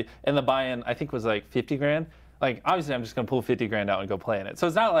obviously, in the buy-in, I think was like 50 grand. Like obviously, I'm just gonna pull 50 grand out and go play in it. So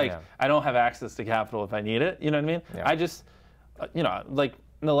it's not like I don't have access to capital if I need it. You know what I mean? Yeah. I just, you know, like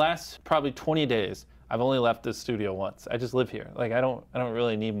in the last probably 20 days, I've only left the studio once. I just live here. Like I don't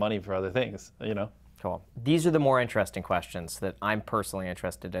really need money for other things. You know? Cool. These are the more interesting questions that I'm personally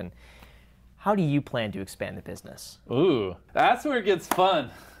interested in. How do you plan to expand the business? Ooh, that's where it gets fun.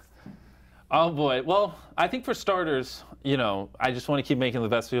 Oh boy. Well, I think for starters, you know, I just want to keep making the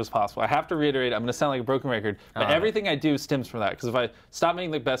best videos possible. I have to reiterate, I'm going to sound like a broken record, but everything I do stems from that. Because if I stop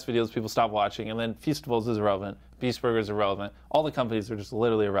making the best videos, people stop watching, and then Feastables is irrelevant, Beast Burger is irrelevant. All the companies are just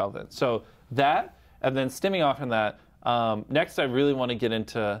literally irrelevant. So that, and then stemming off from that, next I really want to get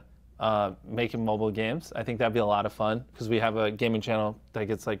into making mobile games. I think that'd be a lot of fun because we have a gaming channel that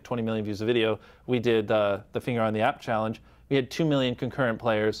gets like 20 million views a video. We did the Finger on the App challenge. We had 2 million concurrent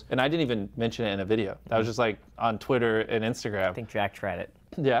players, and I didn't even mention it in a video. That was just like on Twitter and Instagram. I think Jack tried it.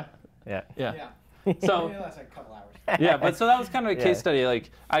 Yeah. So Maybe that's like a couple hours. yeah, but so that was kind of a case study.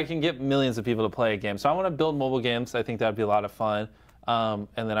 Like I can get millions of people to play a game. So I want to build mobile games. I think that'd be a lot of fun. And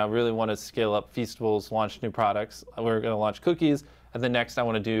then I really want to scale up Feastables, launch new products. We're going to launch cookies, and then next I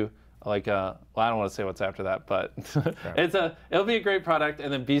want to do like well, I don't want to say what's after that, but it'll be a great product.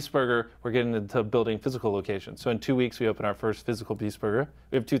 And then Beast Burger, we're getting into building physical locations. So in 2 weeks we open our first physical Beast Burger.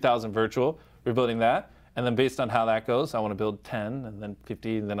 We have 2,000 virtual. We're building that, and then based on how that goes, I want to build 10, and then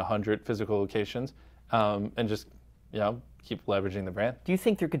 50, and then 100 physical locations, and just keep leveraging the brand. Do you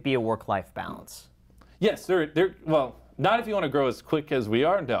think there could be a work-life balance? Yes, well, not if you want to grow as quick as we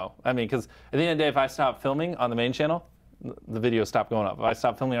are. No, I mean, because at the end of the day, if I stop filming on the main channel, the videos stop going up. If I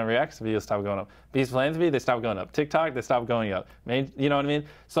stop filming on Reacts, the videos stop going up. Beast Philanthropy, they stop going up. TikTok, they stop going up. You know what I mean?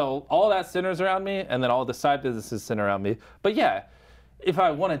 So all that centers around me, and then all the side businesses center around me. But yeah, if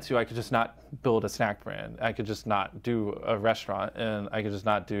I wanted to, I could just not build a snack brand. I could just not do a restaurant, and I could just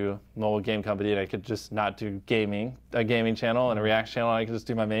not do a mobile game company, and I could just not do a gaming channel and a React channel, and I could just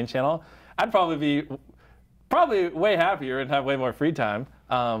do my main channel. I'd probably be way happier and have way more free time.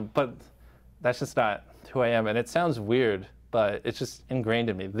 But that's just not who I am. And it sounds weird, but it's just ingrained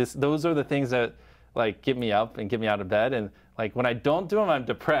in me. Those are the things that like get me up and get me out of bed. And like when I don't do them, I'm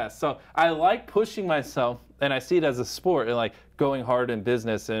depressed. So I like pushing myself, and I see it as a sport and like going hard in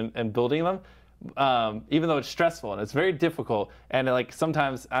business and building them. Even though it's stressful and it's very difficult, and like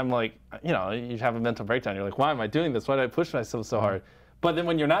sometimes I'm like, you know, you have a mental breakdown. You're like, why am I doing this? Why did I push myself so hard? But then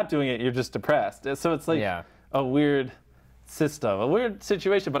when you're not doing it, you're just depressed. So it's like a weird system, a weird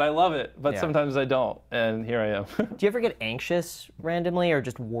situation, but I love it. But sometimes I don't, and here I am. Do you ever get anxious randomly, or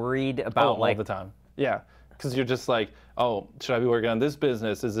just worried about all the time? Yeah, because you're just like, oh, should I be working on this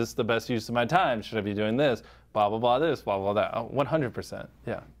business? Is this the best use of my time? Should I be doing this? Blah blah blah. This blah blah that. 100%.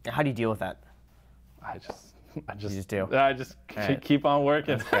 Yeah. How do you deal with that? I just keep on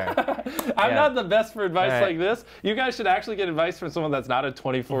working. I'm not the best for advice like this. You guys should actually get advice from someone that's not a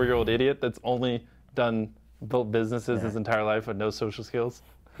 24-year-old idiot that's only built businesses his entire life with no social skills.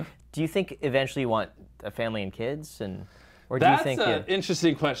 Do you think eventually you want a family and kids, or do that's you think an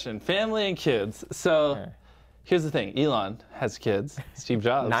interesting question? Family and kids. So here's the thing: Elon has kids. Steve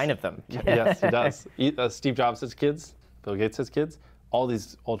Jobs. 9 of them. Yes, he does. Steve Jobs has kids. Bill Gates has kids. All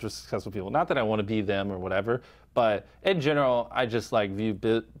these ultra successful people. Not that I want to be them or whatever, but in general, I just like view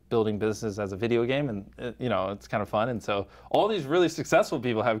building business as a video game, and you know, it's kind of fun. And so all these really successful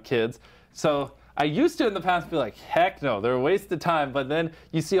people have kids. So I used to in the past be like, heck no, they're a waste of time. But then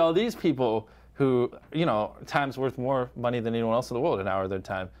you see all these people who, you know, time's worth more money than anyone else in the world, an hour of their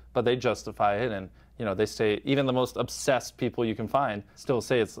time, but they justify it, and you know, they say even the most obsessed people you can find still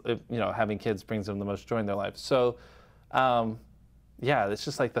say it's, you know, having kids brings them the most joy in their life. So. Yeah, it's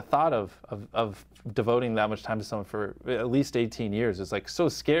just like the thought of devoting that much time to someone for at least 18 years is like so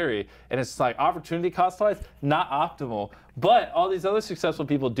scary. And it's like opportunity cost-wise, not optimal. But all these other successful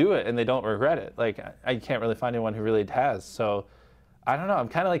people do it and they don't regret it. Like I can't really find anyone who really has. So I don't know. I'm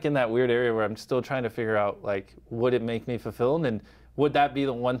kind of like in that weird area where I'm still trying to figure out like, would it make me fulfilled? And would that be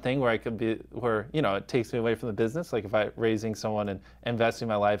the one thing where I could be, where, you know, it takes me away from the business? Like if I raising someone and investing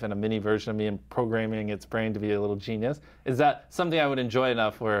my life in a mini version of me and programming its brain to be a little genius, is that something I would enjoy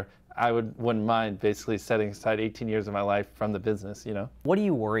enough where I wouldn't mind basically setting aside 18 years of my life from the business, you know? What do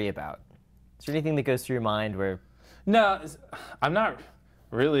you worry about? Is there anything that goes through your mind where? No, I'm not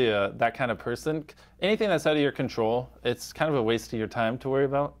really that kind of person. Anything that's out of your control, it's kind of a waste of your time to worry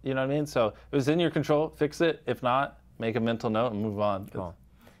about, you know what I mean? So if it was in your control, fix it. If not, make a mental note and move on. Cool.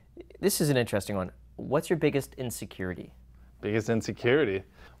 This is an interesting one. What's your biggest insecurity? Biggest insecurity?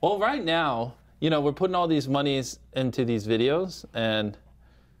 Well, right now, you know, we're putting all these monies into these videos, and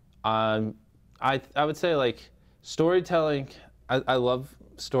I would say like storytelling. I love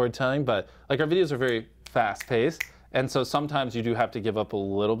storytelling, but like our videos are very fast-paced, and so sometimes you do have to give up a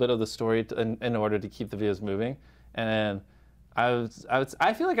little bit of the story in order to keep the videos moving. And I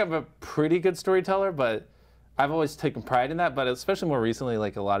feel like I'm a pretty good storyteller, but I've always taken pride in that, but especially more recently,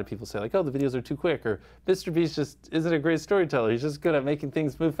 like a lot of people say like, oh, the videos are too quick, or MrBeast just isn't a great storyteller. He's just good at making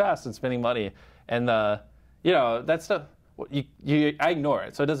things move fast and spending money. And, you know, that stuff, I ignore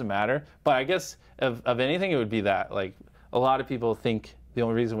it, so it doesn't matter. But I guess of anything, it would be that. Like, a lot of people think the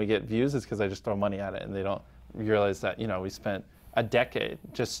only reason we get views is because I just throw money at it, and they don't realize that, you know, we spent a decade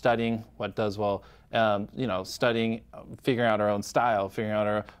just studying what does well, you know, studying, figuring out our own style, figuring out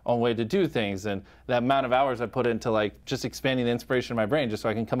our own way to do things, and the amount of hours I put into like just expanding the inspiration in my brain just so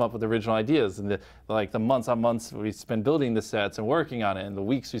I can come up with original ideas, and the months on months we spend building the sets and working on it, and the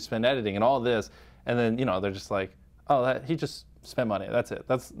weeks we spend editing and all this, and then, you know, they're just like, oh, he just spent money. That's it.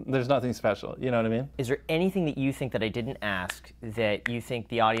 There's nothing special. You know what I mean? Is there anything that you think that I didn't ask that you think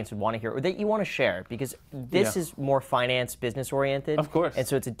the audience would want to hear, or that you want to share? Because this is more finance, business oriented. Of course. And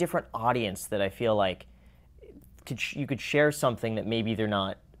so it's a different audience that I feel like you could share something that maybe they're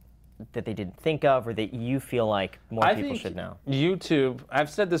not, that they didn't think of, or that you feel like more people should know. YouTube, I've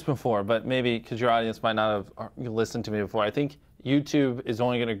said this before, but maybe because your audience might not have listened to me before, I think YouTube is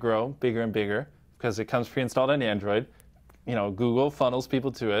only going to grow bigger and bigger because it comes pre-installed on Android. You know, Google funnels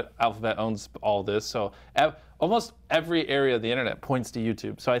people to it. Alphabet owns all this. So almost every area of the internet points to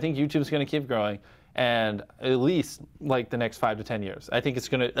YouTube. So I think YouTube's going to keep growing, and at least like the next 5 to 10 years. I think it's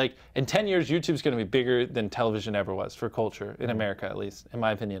going to, like, in 10 years, YouTube's going to be bigger than television ever was for culture, in America at least, in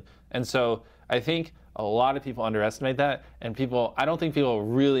my opinion. And so I think a lot of people underestimate that, and I don't think people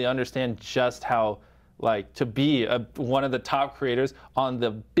really understand just how, like, to be one of the top creators on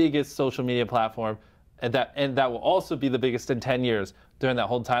the biggest social media platform and that will also be the biggest in 10 years during that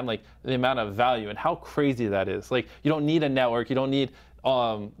whole time. Like the amount of value and how crazy that is. Like you don't need a network, you don't need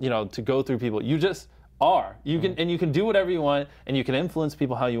to go through people. You just are. You can do whatever you want, and you can influence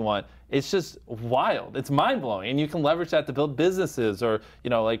people how you want. It's just wild. It's mind blowing, and you can leverage that to build businesses or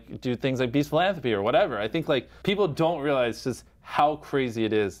like do things like Beast Philanthropy or whatever. I think like people don't realize just how crazy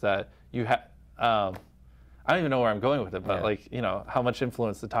it is that you have. I don't even know where I'm going with it, but like how much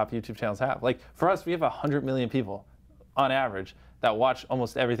influence the top YouTube channels have. Like for us, we have 100 million people on average that watch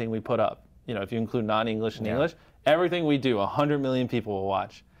almost everything we put up. If you include non-English and English, everything we do, 100 million people will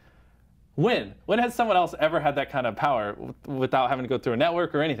watch. When has someone else ever had that kind of power without having to go through a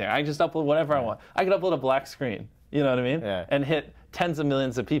network or anything? I just upload whatever I want. I could upload a black screen, you know what I mean? Yeah. And hit tens of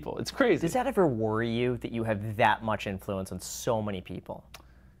millions of people. It's crazy. Does that ever worry you that you have that much influence on so many people?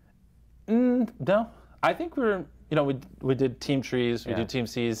 No. I think we did Team Trees, we do Team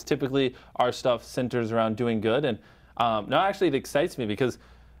Cs. Typically, our stuff centers around doing good. And no, actually, it excites me because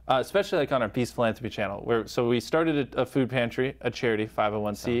especially like on our Beast Philanthropy channel, so we started a food pantry, a charity,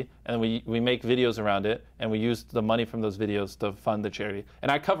 501c, and we make videos around it, and we use the money from those videos to fund the charity.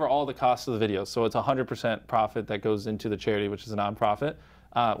 And I cover all the costs of the videos, so it's 100% profit that goes into the charity, which is a nonprofit,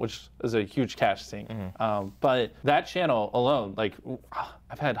 which is a huge cash sink. But that channel alone, like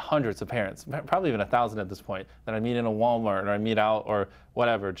I've had hundreds of parents, probably even 1,000 at this point, that I meet in a Walmart or I meet out or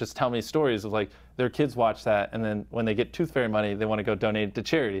whatever, just tell me stories of like their kids watch that, and then when they get tooth fairy money, they want to go donate it to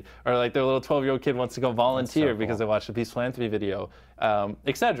charity, or like their little 12-year-old kid wants to go volunteer because they watched a Beast Philanthropy video,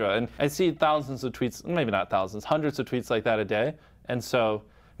 etc. And I see thousands of tweets, maybe not thousands, hundreds of tweets like that a day. And so,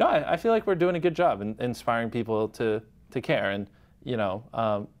 no, I feel like we're doing a good job in inspiring people to care. And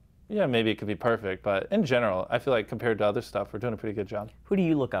yeah, maybe it could be perfect, but in general, I feel like compared to other stuff, we're doing a pretty good job. Who do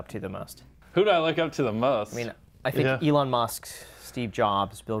you look up to the most? Who do I look up to the most? I mean, I think Elon Musk, Steve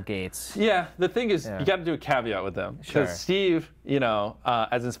Jobs, Bill Gates. Yeah, the thing is, you got to do a caveat with them. Because Steve,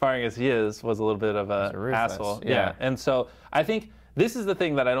 as inspiring as he is, was a little bit of an asshole. Yeah. And so I think this is the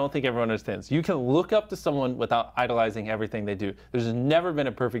thing that I don't think everyone understands. You can look up to someone without idolizing everything they do. There's never been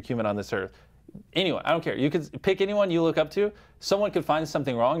a perfect human on this earth. Anyone, I don't care. You could pick anyone you look up to. Someone could find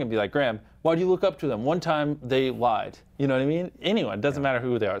something wrong and be like, Graham, why do you look up to them? One time they lied. You know what I mean? Anyone, doesn't matter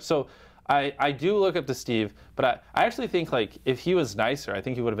who they are. So I do look up to Steve, but I actually think like if he was nicer, I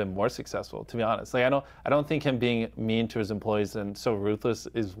think he would have been more successful, to be honest. Like I don't think him being mean to his employees and so ruthless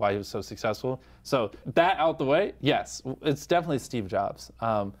is why he was so successful. So that out the way, yes, it's definitely Steve Jobs.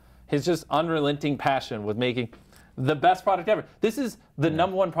 His just unrelenting passion with making the best product ever. This is the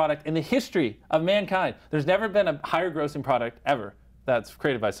 #1 product in the history of mankind. There's never been a higher grossing product ever that's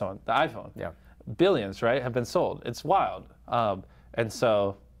created by someone. The iPhone. Yeah. Billions, right, have been sold. It's wild. And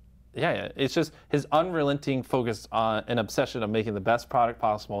so, yeah, it's just his unrelenting focus on an obsession of making the best product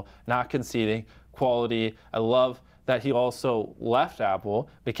possible, not conceding, quality. I love that he also left Apple,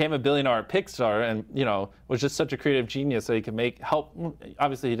 became a billionaire at Pixar, and was just such a creative genius that he could help.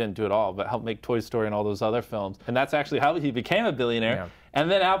 Obviously, he didn't do it all, but help make Toy Story and all those other films. And that's actually how he became a billionaire. Yeah. And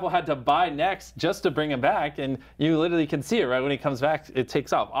then Apple had to buy Next just to bring him back, and you literally can see it right when he comes back. It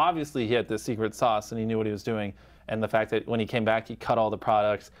takes off. Obviously, he had the secret sauce, and he knew what he was doing. And the fact that when he came back, he cut all the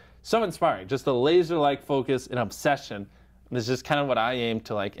products. So inspiring. Just a laser-like focus and obsession. It's just kind of what I aim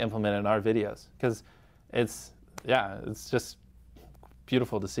to implement in our videos, because it's just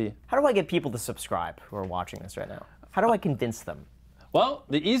beautiful to see. How do I get people to subscribe who are watching this right now? How do I convince them? Well,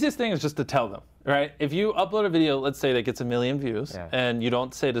 the easiest thing is just to tell them, right? If you upload a video, let's say that gets 1 million views, and you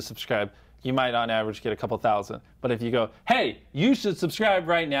don't say to subscribe, you might on average get a couple thousand. But if you go, hey, you should subscribe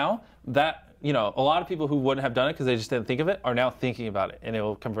right now, that, a lot of people who wouldn't have done it because they just didn't think of it are now thinking about it, and it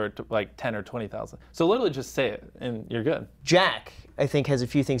will convert to like 10 or 20,000. So literally just say it, and you're good. Jack, I think, has a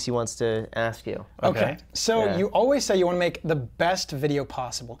few things he wants to ask you. Okay. So you always say you want to make the best video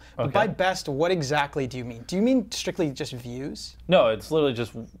possible. But by best, what exactly do you mean? Do you mean strictly just views? No, it's literally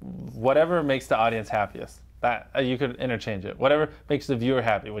just whatever makes the audience happiest. That you could interchange it. Whatever makes the viewer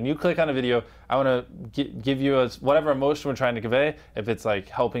happy. When you click on a video, I want to give you whatever emotion we're trying to convey. If it's like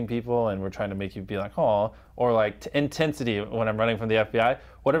helping people and we're trying to make you be like, oh, or like intensity when I'm running from the FBI,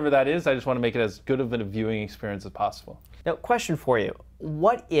 whatever that is, I just want to make it as good of a viewing experience as possible. Now, question for you.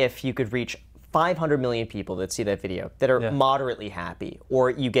 What if you could reach 500 million people that see that video that are moderately happy, or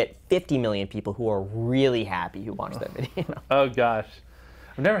you get 50 million people who are really happy who watch that video? Oh, gosh.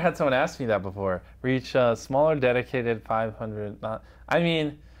 I've never had someone ask me that before. Reach smaller, dedicated 500. I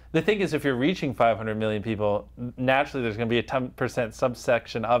mean, the thing is, if you're reaching 500 million people, naturally there's going to be a 10%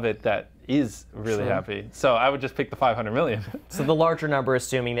 subsection of it that is really happy. So I would just pick the 500 million. So the larger number,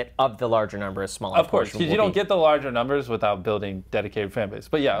 assuming that of the larger number, a smaller Of course, portion because you will don't get the larger numbers without building dedicated fan base.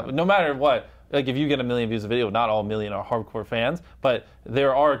 But yeah, no matter what, like if you get 1 million views a video, not all 1 million are hardcore fans, but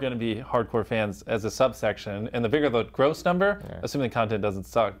there are going to be hardcore fans as a subsection. And the bigger the gross number, assuming the content doesn't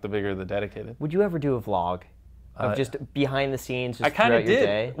suck, the bigger the dedicated. Would you ever do a vlog of just behind the scenes, just I kind of throughout your did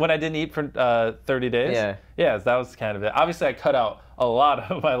day? when I didn't eat for 30 days. Yeah, that was kind of it. Obviously, I cut out a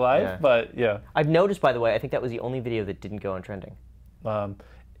lot of my life, but yeah. I've noticed, by the way, I think that was the only video that didn't go on trending.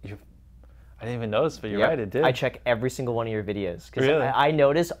 I didn't even notice, but you're right, it did. I check every single one of your videos. Really? I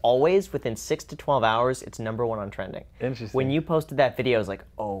notice always within 6 to 12 hours, it's #1 on trending. Interesting. When you posted that video, I was like,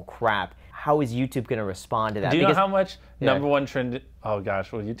 oh crap, how is YouTube going to respond to that? Do you know how much #1 trending? Oh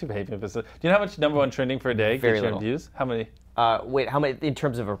gosh, well YouTube hates me for this. Do you know how much #1 trending for a day gets you in views? How many? Wait, how many in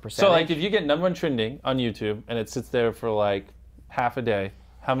terms of a percentage? So like if you get #1 trending on YouTube and it sits there for like half a day,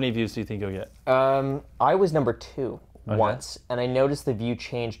 how many views do you think you'll get? I was #2 once, and I noticed the view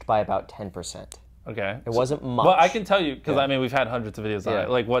changed by about 10%. Okay. It wasn't much. Well, I can tell you, because I mean, we've had hundreds of videos on it,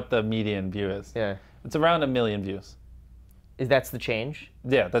 like what the median view is. Yeah. It's around 1 million views. That's the change?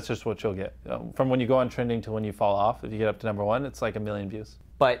 Yeah, that's just what you'll get. From when you go on trending to when you fall off, if you get up to #1, it's like 1 million views.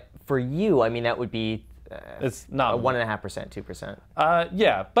 But for you, I mean, that would be it's not 1.5%, 2%.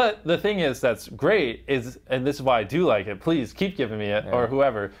 Yeah, but the thing is that's great is, and this is why I do like it, please keep giving me it, or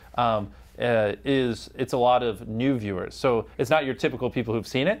whoever, is it's a lot of new viewers. So it's not your typical people who've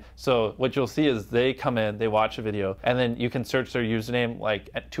seen it. So what you'll see is they come in, they watch a video, and then you can search their username like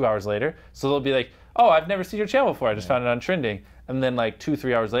 2 hours later. So they'll be like, oh, I've never seen your channel before. I just found it on trending. And then like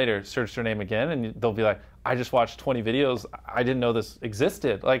 2-3 hours later, search their name again, and they'll be like, I just watched 20 videos. I didn't know this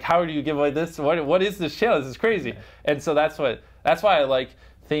existed. Like, how do you give away this? What is this channel? This is crazy. And so that's why I like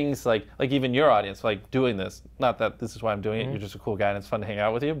things like even your audience, like doing this. Not that this is why I'm doing it. You're just a cool guy and it's fun to hang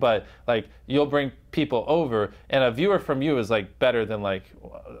out with you. But like you'll bring people over, and a viewer from you is like better than like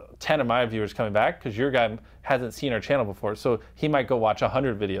 10 of my viewers coming back, because your guy hasn't seen our channel before. So he might go watch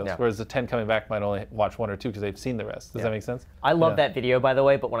 100 videos, whereas the 10 coming back might only watch 1 or 2 because they've seen the rest. Does that make sense? I love that video, by the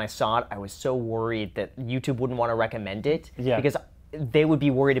way, but when I saw it, I was so worried that YouTube wouldn't want to recommend it. Because they would be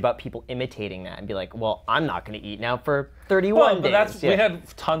worried about people imitating that and be like, well, I'm not going to eat now for 31 days. We had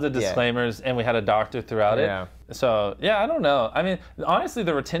tons of disclaimers, and we had a doctor throughout it. So, yeah, I don't know. I mean, honestly,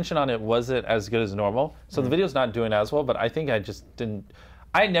 the retention on it wasn't as good as normal. So the video's not doing as well, but I think I just didn't.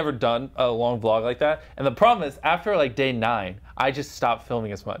 I had never done a long vlog like that. And the problem is, after like day 9, I just stopped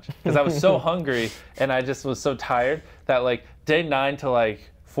filming as much because I was so hungry and I just was so tired that like day 9 to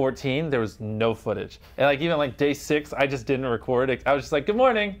like 14, there was no footage. And like even like day 6, I just didn't record it. I was just like, good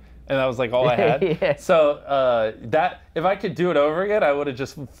morning. And that was like all I had. So that if I could do it over again, I would have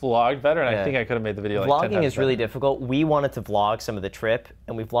just vlogged better, and I think I could have made the video like 10 times Vlogging is really better. difficult. We wanted to vlog some of the trip,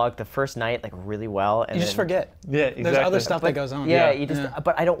 and we vlogged the first night like really well. And you just forget. Yeah, exactly. There's other stuff that goes on. You just.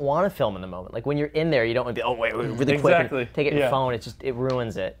 But I don't want to film in the moment. Like when you're in there, you don't want to be, oh wait, really quick, and take it your phone. It's just it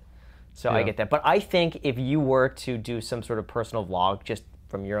ruins it. So I get that. But I think if you were to do some sort of personal vlog, just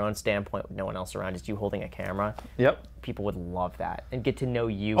from your own standpoint, with no one else around, just you holding a camera. People would love that and get to know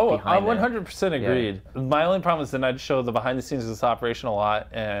you behind I 100% agreed. My only problem is that I'd show the behind the scenes of this operation a lot,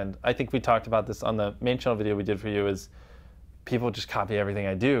 and I think we talked about this on the main channel video we did for you, is people just copy everything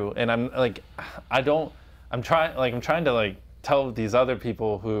I do. And I'm like, I'm trying to like tell these other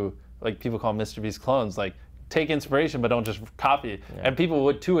people who, like people call MrBeast clones, like, take inspiration, but don't just copy. And people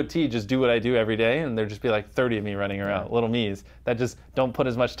would, to a T, just do what I do every day, and there'd just be like 30 of me running around, little me's, that just don't put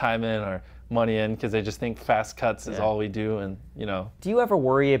as much time in or money in because they just think fast cuts is all we do, and you know. Do you ever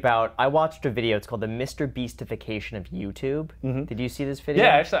worry about, I watched a video, it's called the MrBeastification of YouTube. Did you see this video?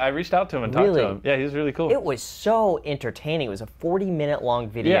 Yeah, actually, I reached out to him and talked to him. Yeah, he was really cool. It was so entertaining. It was a 40-minute long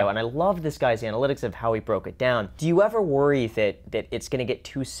video, and I love this guy's analytics of how he broke it down. Do you ever worry that it's going to get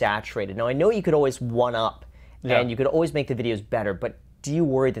too saturated? Now, I know you could always one-up, and you could always make the videos better, but do you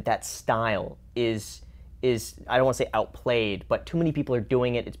worry that style is, I don't want to say outplayed, but too many people are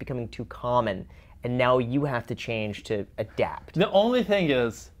doing it, it's becoming too common, and now you have to change to adapt? The only thing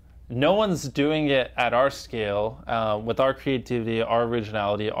is, no one's doing it at our scale, with our creativity, our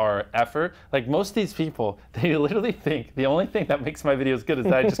originality, our effort. Like most of these people, they literally think the only thing that makes my videos good is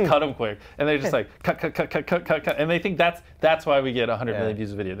that I just cut them quick, and they're just like cut, and they think that's why we get 100 million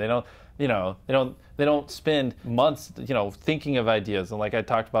views a video. They don't, you know, they don't spend months, you know, thinking of ideas, and like I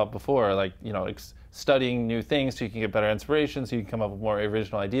talked about before, like, you know, studying new things so you can get better inspiration, so you can come up with more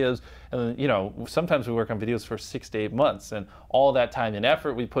original ideas. And then, you know, sometimes we work on videos for 6 to 8 months, and all that time and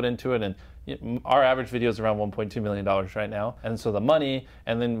effort we put into it, and our average video is around $1.2 million right now. And so the money,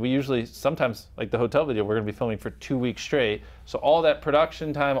 and then we usually, sometimes, like the hotel video, we're gonna be filming for 2 weeks straight. So all that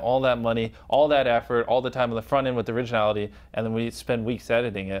production time, all that money, all that effort, all the time on the front end with originality, and then we spend weeks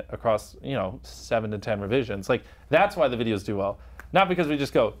editing it across, 7 to 10 revisions. Like, that's why the videos do well. Not because we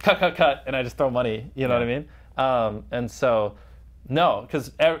just go, cut, and I just throw money, you know what I mean? And so, no,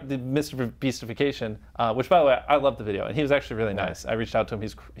 because the MrBeastification, which by the way, I love the video, and he was actually really nice. I reached out to him,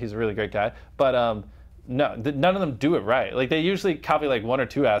 he's a really great guy. But no, none of them do it right. Like, they usually copy like 1 or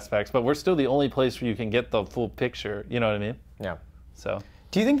 2 aspects, but we're still the only place where you can get the full picture, you know what I mean? Yeah. So.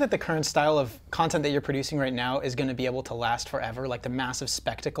 Do you think that the current style of content that you're producing right now is going to be able to last forever, like the massive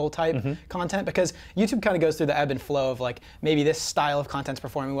spectacle type content? Because YouTube kind of goes through the ebb and flow of like, maybe this style of content's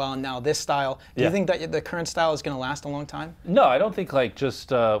performing well and now this style. Do you think that the current style is going to last a long time? No, I don't think like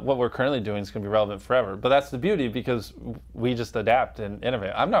just what we're currently doing is going to be relevant forever. But that's the beauty, because we just adapt and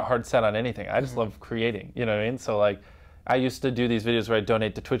innovate. I'm not hard set on anything. I just love creating, you know what I mean? So like, I used to do these videos where I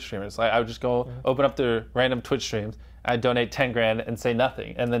donate to Twitch streamers. Like, I would just go open up their random Twitch streams, I'd donate 10 grand and say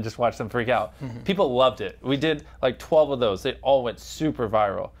nothing, and then just watch them freak out. People loved it. We did like 12 of those. They all went super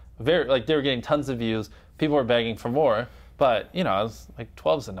viral. They were getting tons of views. People were begging for more, but I was like,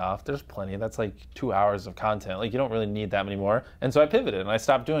 12's enough. There's plenty. That's like 2 hours of content. Like, you don't really need that many more. And so I pivoted and I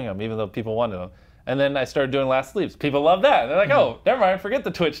stopped doing them, even though people wanted them. And then I started doing Last Sleeps. People love that. They're like, oh, never mind, forget the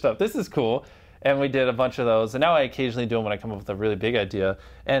Twitch stuff. This is cool. And we did a bunch of those. And now I occasionally do them when I come up with a really big idea.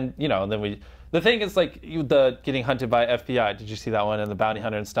 And and then the thing is, like, the getting hunted by FBI. Did you see that one? And the bounty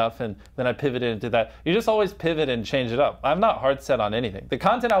hunter and stuff. And then I pivoted and did that. You just always pivot and change it up. I'm not hard set on anything. The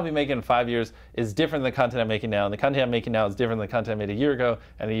content I'll be making in 5 years is different than the content I'm making now. And the content I'm making now is different than the content I made a year ago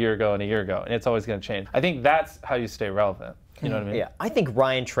and a year ago and a year ago. And it's always going to change. I think that's how you stay relevant. You know what I mean? Yeah, I think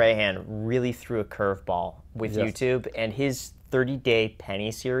Ryan Trahan really threw a curveball with YouTube and his 30-day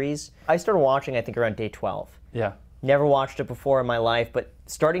penny series. I started watching, I think, around day 12. Yeah. Never watched it before in my life, but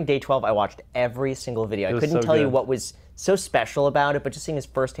starting day 12, I watched every single video. I couldn't tell you what was so special about it, but just seeing his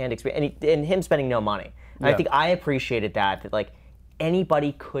firsthand experience, and him spending no money. And I think I appreciated that like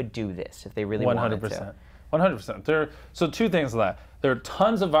anybody could do this if they really wanted to. 100%. So 2 things on that. There are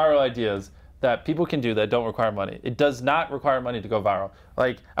tons of viral ideas that people can do that don't require money. It does not require money to go viral.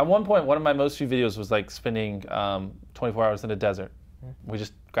 Like, at one point, one of my most viewed videos was like spending 24 hours in a desert. We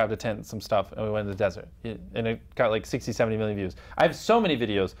just grabbed a tent and some stuff and we went in the desert. And it got like 60, 70 million views. I have so many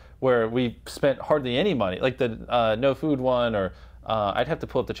videos where we spent hardly any money, like the no food one, or I'd have to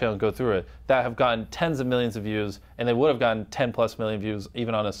pull up the channel and go through it, that have gotten tens of millions of views, and they would have gotten 10+ million views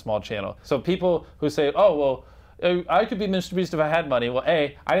even on a small channel. So people who say, oh, well, I could be MrBeast if I had money. Well,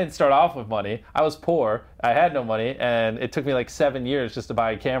 A, I didn't start off with money. I was poor. I had no money, and it took me like 7 years just to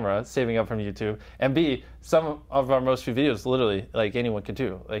buy a camera, saving up from YouTube. And B, some of our most viewed videos, literally, like anyone could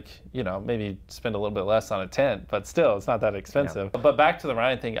do. Like, maybe spend a little bit less on a tent, but still, it's not that expensive. Yeah. But back to the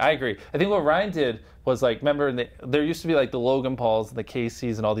Ryan thing, I agree. I think what Ryan did was, like, remember, there used to be like the Logan Pauls and the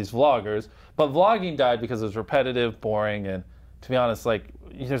Caseys and all these vloggers, but vlogging died because it was repetitive, boring, and to be honest, like,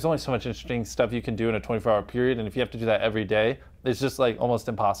 there's only so much interesting stuff you can do in a 24-hour period, and if you have to do that every day, it's just like almost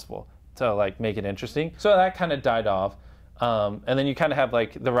impossible to like make it interesting. So that kind of died off, and then you kind of have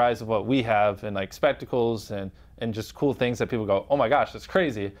like the rise of what we have and like spectacles and just cool things that people go, oh my gosh, that's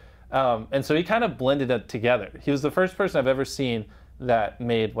crazy. And so he kind of blended it together. He was the first person I've ever seen that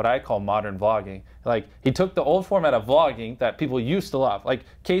made what I call modern vlogging. Like, he took the old format of vlogging that people used to love. Like,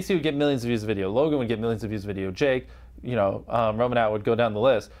 Casey would get millions of views of video, Logan would get millions of views of video, Jake, Romanat would go down the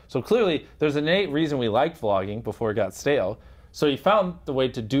list. So clearly, there's an innate reason we liked vlogging before it got stale. So he found the way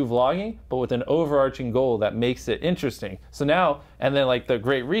to do vlogging, but with an overarching goal that makes it interesting. So now, and then like the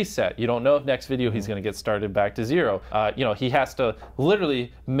great reset, you don't know if next video he's gonna get started back to zero. He has to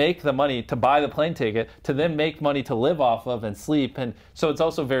literally make the money to buy the plane ticket, to then make money to live off of and sleep. And so it's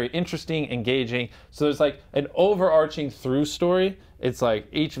also very interesting, engaging. So there's like an overarching through story. It's like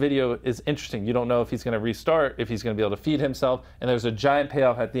each video is interesting. You don't know if he's gonna restart, if he's gonna be able to feed himself, and there's a giant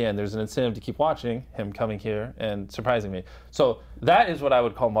payoff at the end. There's an incentive to keep watching him coming here and surprising me. So that is what I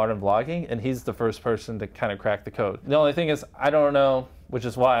would call modern vlogging, and he's the first person to kind of crack the code. The only thing is, I don't know, which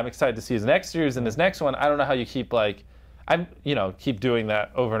is why I'm excited to see his next series and his next one. I don't know how you keep keep doing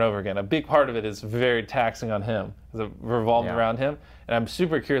that over and over again. A big part of it is very taxing on him, revolving around him, and I'm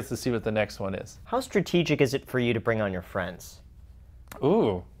super curious to see what the next one is. How strategic is it for you to bring on your friends?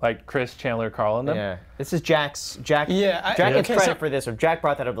 Ooh, like Chris, Chandler, Carl, and them? Yeah. This is Jack's. Jack Yeah, Jack gets okay, credit so- for this, or Jack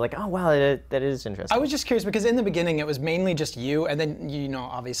brought that up, like, oh, wow, that is interesting. I was just curious because in the beginning it was mainly just you, and then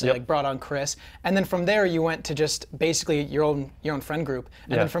obviously Yep. like brought on Chris, and then from there you went to just basically your own friend group,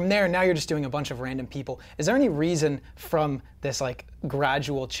 and Yeah. then from there now you're just doing a bunch of random people. Is there any reason from this like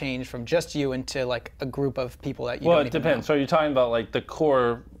gradual change from just you into like a group of people that you Well, don't it even depends. So are you talking about like the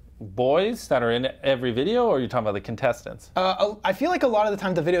core boys that are in every video, or are you talking about the contestants? I feel like a lot of the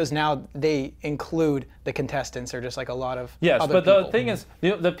time the videos now they include the contestants or just like a lot of Yes, other but people. the thing is,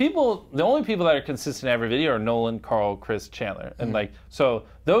 the only people that are consistent in every video are Nolan, Carl, Chris, Chandler, and like so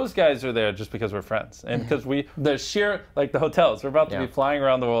those guys are there just because we're friends and because the sheer like the hotels. We're about to be flying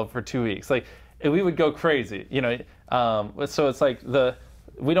around the world for 2 weeks. Like we would go crazy, So it's like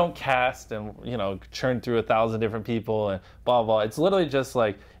we don't cast and churn through 1,000 different people and blah blah. It's literally just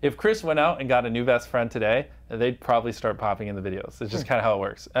like if Chris went out and got a new best friend today, they'd probably start popping in the videos. It's just kind of how it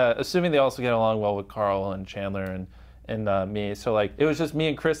works. Assuming they also get along well with Carl and Chandler and me. So like it was just me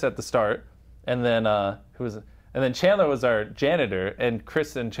and Chris at the start, and then and then Chandler was our janitor, and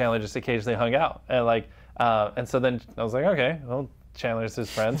Chris and Chandler just occasionally hung out, and so then I was like, okay, well. Chandler's his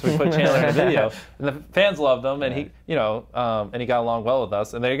friend, so we put Chandler in a video, and the fans loved him, and he, and he got along well with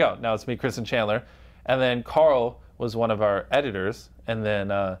us, and there you go. Now it's me, Chris, and Chandler, and then Carl was one of our editors, and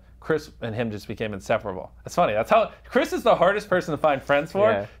then Chris and him just became inseparable. That's funny. That's how Chris is the hardest person to find friends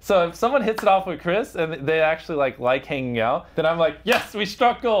for. Yeah. So if someone hits it off with Chris and they actually like hanging out, then I'm like, yes, we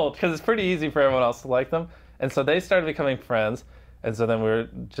struck gold, because it's pretty easy for everyone else to like them, and so they started becoming friends, and so then we were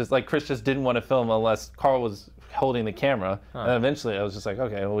just like Chris just didn't want to film unless Carl was holding the camera, and eventually I was just like,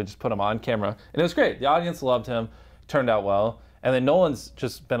 okay, well, we just put him on camera, and it was great. The audience loved him, turned out well, and then Nolan's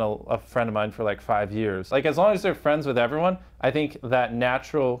just been a friend of mine for like 5 years. Like as long as they're friends with everyone, I think that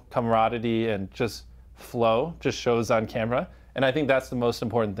natural camaraderie and just flow just shows on camera, and I think that's the most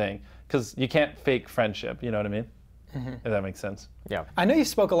important thing, because you can't fake friendship, you know what I mean? If that makes sense. Yeah. I know you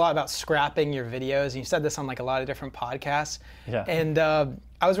spoke a lot about scrapping your videos, and you said this on like a lot of different podcasts. Yeah. And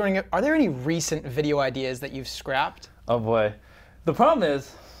I was wondering, are there any recent video ideas that you've scrapped? Oh boy. The problem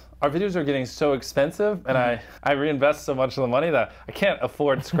is, our videos are getting so expensive, and I reinvest so much of the money that I can't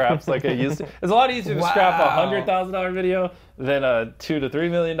afford scraps like I used to. It's a lot easier to scrap a $100,000 video than a $2 to $3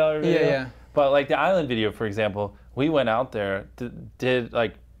 million video. Yeah. But like the island video, for example, we went out there,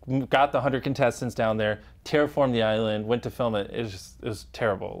 got the 100 contestants down there, terraformed the island, went to film it. It was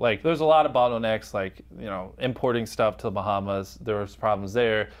terrible. Like there's a lot of bottlenecks, like importing stuff to the Bahamas. There was problems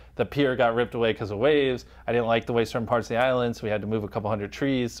there. The pier got ripped away because of waves. I didn't like the way certain parts of the island, so we had to move a couple hundred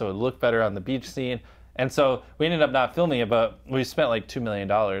trees so it looked better on the beach scene. And so we ended up not filming it, but we spent like $2 million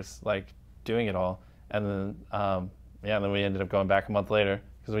like doing it all. And then and then we ended up going back a month later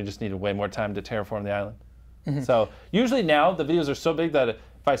because we just needed way more time to terraform the island. So usually now the videos are so big that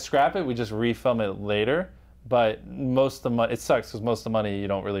if I scrap it, we just refilm it later. But most of the money, it sucks because most of the money you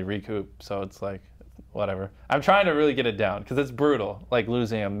don't really recoup. So it's like, whatever. I'm trying to really get it down because it's brutal, like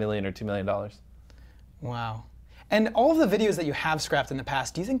losing $1 million or $2 million. Wow. And all of the videos that you have scrapped in the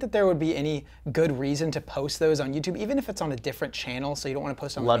past, do you think that there would be any good reason to post those on YouTube, even if it's on a different channel, so you don't want to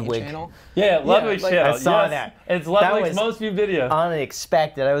post on the main Ludwig. channel? Yeah, Ludwig's channel. I saw yes. that. It's That Ludwig's was most viewed video.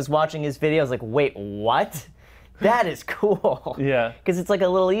 Unexpected. I was watching his video. I was like, wait, what? That is cool. Yeah. Because it's like a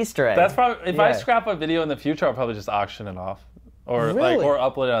little Easter egg. That's probably, if I Yeah. scrap a video in the future, I'll probably just auction it off. Or Really? or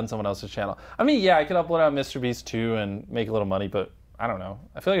upload it on someone else's channel. I mean, yeah, I could upload it on MrBeast too and make a little money, but I don't know.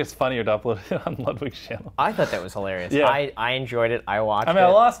 I feel like it's funnier to upload it on Ludwig's channel. I thought that was hilarious. Yeah. I enjoyed it. I watched it. I mean, I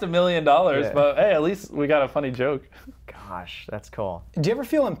lost $1 million, Yeah. but hey, at least we got a funny joke. Gosh, that's cool. Do you ever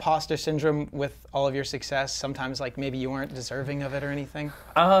feel imposter syndrome with all of your success? Sometimes like maybe you weren't deserving of it or anything?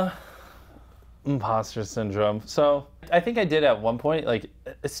 Imposter syndrome. So I think I did at one point. Like,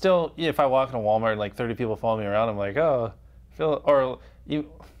 it's still, if I walk in a Walmart and like 30 people follow me around, I'm like, oh,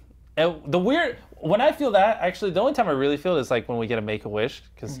 when I feel that, actually, the only time I really feel it is like when we get a Make-A-Wish,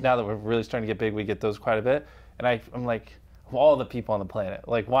 because now that we're really starting to get big, we get those quite a bit. And I'm like, of all the people on the planet,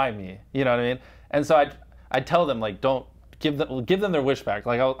 like, why me? You know what I mean? And so I tell them, like, don't give them their wish back.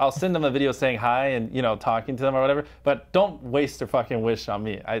 Like, I'll send them a video saying hi and, talking to them or whatever, but don't waste their fucking wish on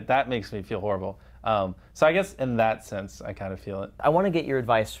me. That makes me feel horrible. So I guess in that sense, I kind of feel it. I want to get your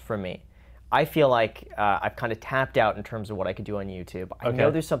advice from me. I feel like I've kind of tapped out in terms of what I could do on YouTube. I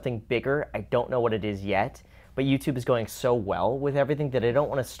know there's something bigger. I don't know what it is yet, but YouTube is going so well with everything that I don't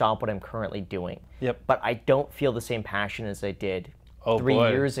want to stop what I'm currently doing. Yep. But I don't feel the same passion as I did 3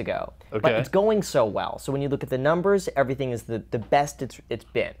 boy. years ago. But Okay. it's going so well. So when you look at the numbers, everything is the best it's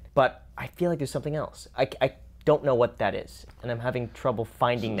been. But I feel like there's something else. I don't know what that is, and I'm having trouble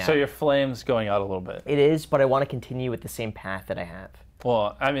finding that. So your flame's going out a little bit. It is, but I want to continue with the same path that I have.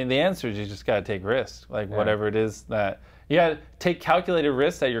 Well, I mean, the answer is you just got to take risks. Like, whatever it is that... You got to take calculated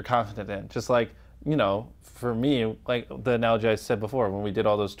risks that you're confident in. Just like, you know, for me, like the analogy I said before, when we did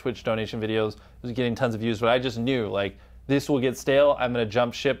all those Twitch donation videos, it was getting tons of views, but I just knew, like, this will get stale. I'm going to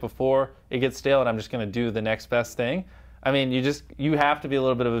jump ship before it gets stale, and I'm just going to do the next best thing. I mean, you have to be a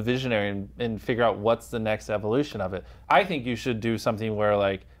little bit of a visionary and figure out what's the next evolution of it. I think you should do something where,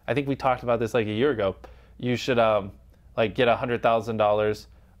 like, I think we talked about this like a year ago. You should, like, get $100,000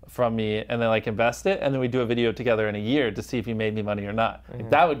 from me and then, like, invest it, and then we do a video together in a year to see if you made me money or not. Like,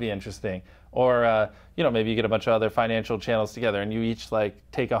 that would be interesting. Or, you know, maybe you get a bunch of other financial channels together and you each, like,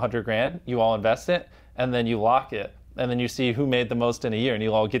 take 100 grand, you all invest it, and then you lock it. And then you see who made the most in a year and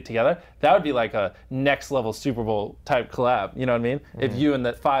you all get together. That would be like a next level Super Bowl type collab. You know what I mean? If you and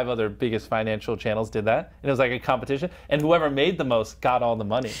the 5 other biggest financial channels did that, and it was like a competition, and whoever made the most got all the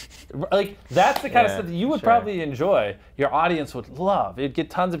money. Like, that's the kind of stuff that you would probably enjoy. Your audience would love. It'd get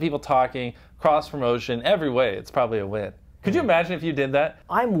tons of people talking, cross promotion, every way. It's probably a win. Could you imagine if you did that?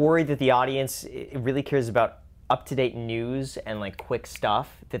 I'm worried that the audience really cares about up-to-date news and like quick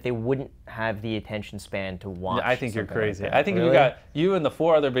stuff, that they wouldn't have the attention span to watch. I think you're crazy. Like that. I think if you got you and the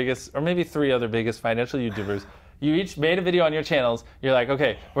 4 other biggest, or maybe 3 other biggest financial YouTubers, you each made a video on your channels. You're like,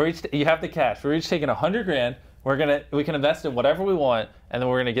 okay, you have the cash. We're each taking 100 grand. We can invest in whatever we want, and then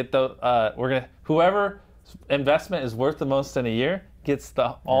we're gonna get whoever investment is worth the most in a year gets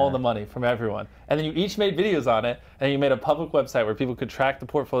all the money from everyone. And then you each made videos on it, and you made a public website where people could track the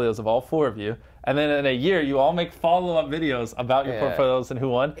portfolios of all 4 of you. And then in a year, you all make follow-up videos about your portfolios and who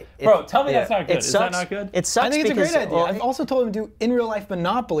won. Bro, tell me that's not good. Is that not good? It sucks. I think it's a great idea. Well, I've also told him to do in real life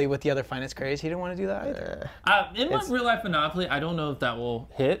Monopoly with the other finance creators. He didn't want to do that either. In real life Monopoly, I don't know if that will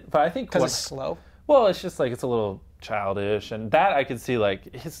hit, but I think Because it's slow. Well, it's just like it's a little childish, and that I could see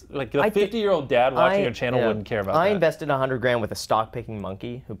like the 50-year-old dad watching your channel wouldn't care about that. I invested 100 grand with a stock picking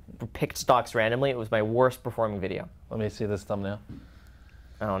monkey who picked stocks randomly. It was my worst performing video. Let me see this thumbnail.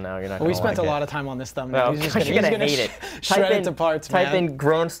 Oh no, you're not. Well, we spent a lot of time on this thumbnail. No, He's you're gonna hate it. Shred it to parts, man. Type in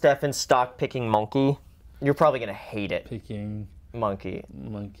Graham Stephan stock picking monkey. You're probably gonna hate it. Picking monkey.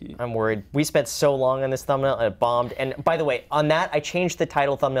 Monkey. I'm worried. We spent so long on this thumbnail and it bombed. And by the way, on that, I changed the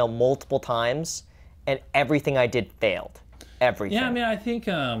title thumbnail multiple times, and everything I did failed. Everything. Yeah, I mean, I think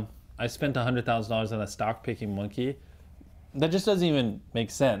I spent $100,000 on a stock picking monkey. That just doesn't even make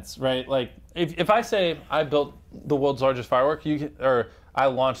sense, right? Like, if I say I built the world's largest firework, or I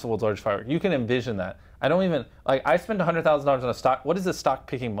launched the world's largest firework, you can envision that. I don't even, like, I spent $100,000 on a stock. What is a stock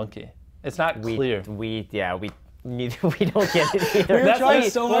picking monkey? It's not clear. We don't get it either. We were trying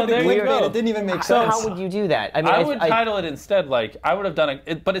so hard to clickbait, it didn't even make So sense. how would you do that? I mean, I would title it instead, like, I would have done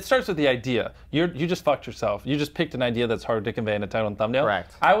it, but it starts with the idea. You just fucked yourself. You just picked an idea that's hard to convey in a title and thumbnail.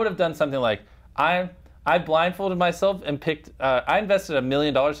 Correct. I would have done something like, I blindfolded myself and picked, I invested $1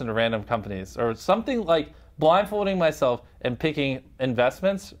 million into random companies, or something like blindfolding myself and picking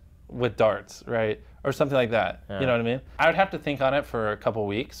investments with darts, right? Or something like that. Yeah. You know what I mean? I would have to think on it for a couple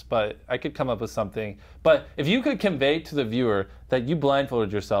weeks, but I could come up with something. But if you could convey to the viewer that you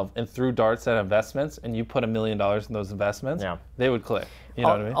blindfolded yourself and threw darts at investments and you put $1 million in those investments, they would click. You know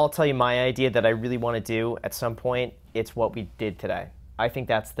what I mean? I'll tell you my idea that I really want to do at some point. It's what we did today. I think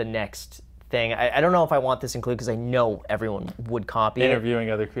that's the next thing. I don't know if I want this included because I know everyone would copy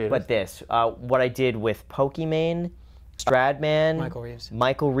Interviewing other creators. But this, what I did with Pokimane, Stradman,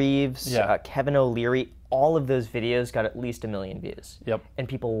 Michael Reeves, Kevin O'Leary, all of those videos got at least 1 million views. Yep. And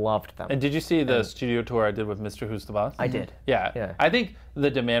people loved them. And did you see the studio tour I did with Mr. Who's the Boss? I did. Yeah. I think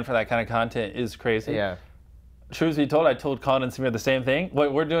the demand for that kind of content is crazy. Yeah. Truth be told, I told Colin and Samir the same thing.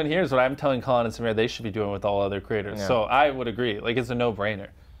 What we're doing here is what I'm telling Colin and Samir they should be doing with all other creators. Yeah. So I would agree. Like, it's a no-brainer.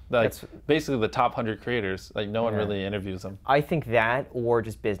 Like, basically the top 100 creators, like, no one really interviews them. I think that, or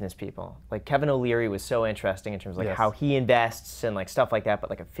just business people. Like, Kevin O'Leary was so interesting in terms of like how he invests and like stuff like that, but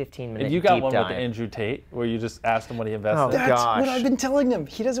like a 15-minute If you got one with Andrew Tate, where you just asked him what he invested. Oh, that's what I've been telling him.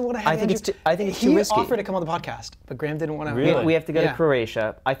 He doesn't want to have I think it's too risky. He offered to come on the podcast, but Graham didn't want to. Really? We have to go to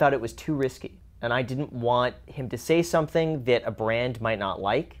Croatia. I thought it was too risky, and I didn't want him to say something that a brand might not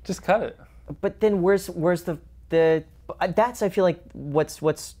like. Just cut it. But then where's the that's, I feel like what's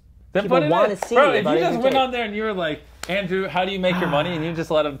then people want to see. Bro, if you just went on there and you were like, Andrew, how do you make your money? And you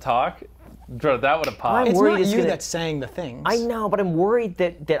just let him talk, bro, that would have popped. It's not you that's saying the things. I know, but I'm worried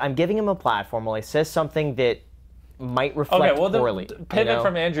that I'm giving him a platform while he says something that might reflect poorly. Pivot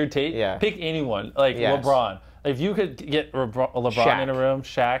from Andrew Tate. Yeah. Pick anyone, like LeBron. If you could get LeBron in a room,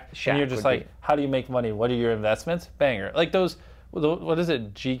 Shaq, and you're just like, how do you make money? What are your investments? Banger. Like those, what is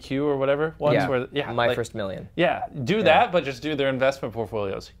it, GQ or whatever? Ones Yeah, where, My First Million. Yeah, do that, but just do their investment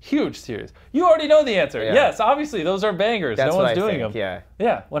portfolios. Huge series. You already know the answer. Yeah. Yes, obviously, those are bangers. That's no what one's I doing think, them.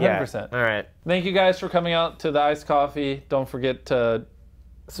 Yeah. Yeah, 100%. All right. Thank you guys for coming out to the iced coffee. Don't forget to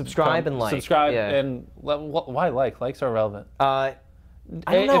Subscribe and like. Subscribe Yeah. and why like? Likes are irrelevant. I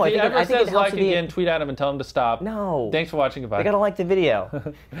don't know. If he ever I think it says helps like with the- again, tweet at him and tell him to stop. No. Thanks for watching. Goodbye. They gotta like the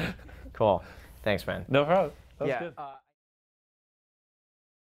video. Cool. Thanks, man. No problem. That was Yeah. good.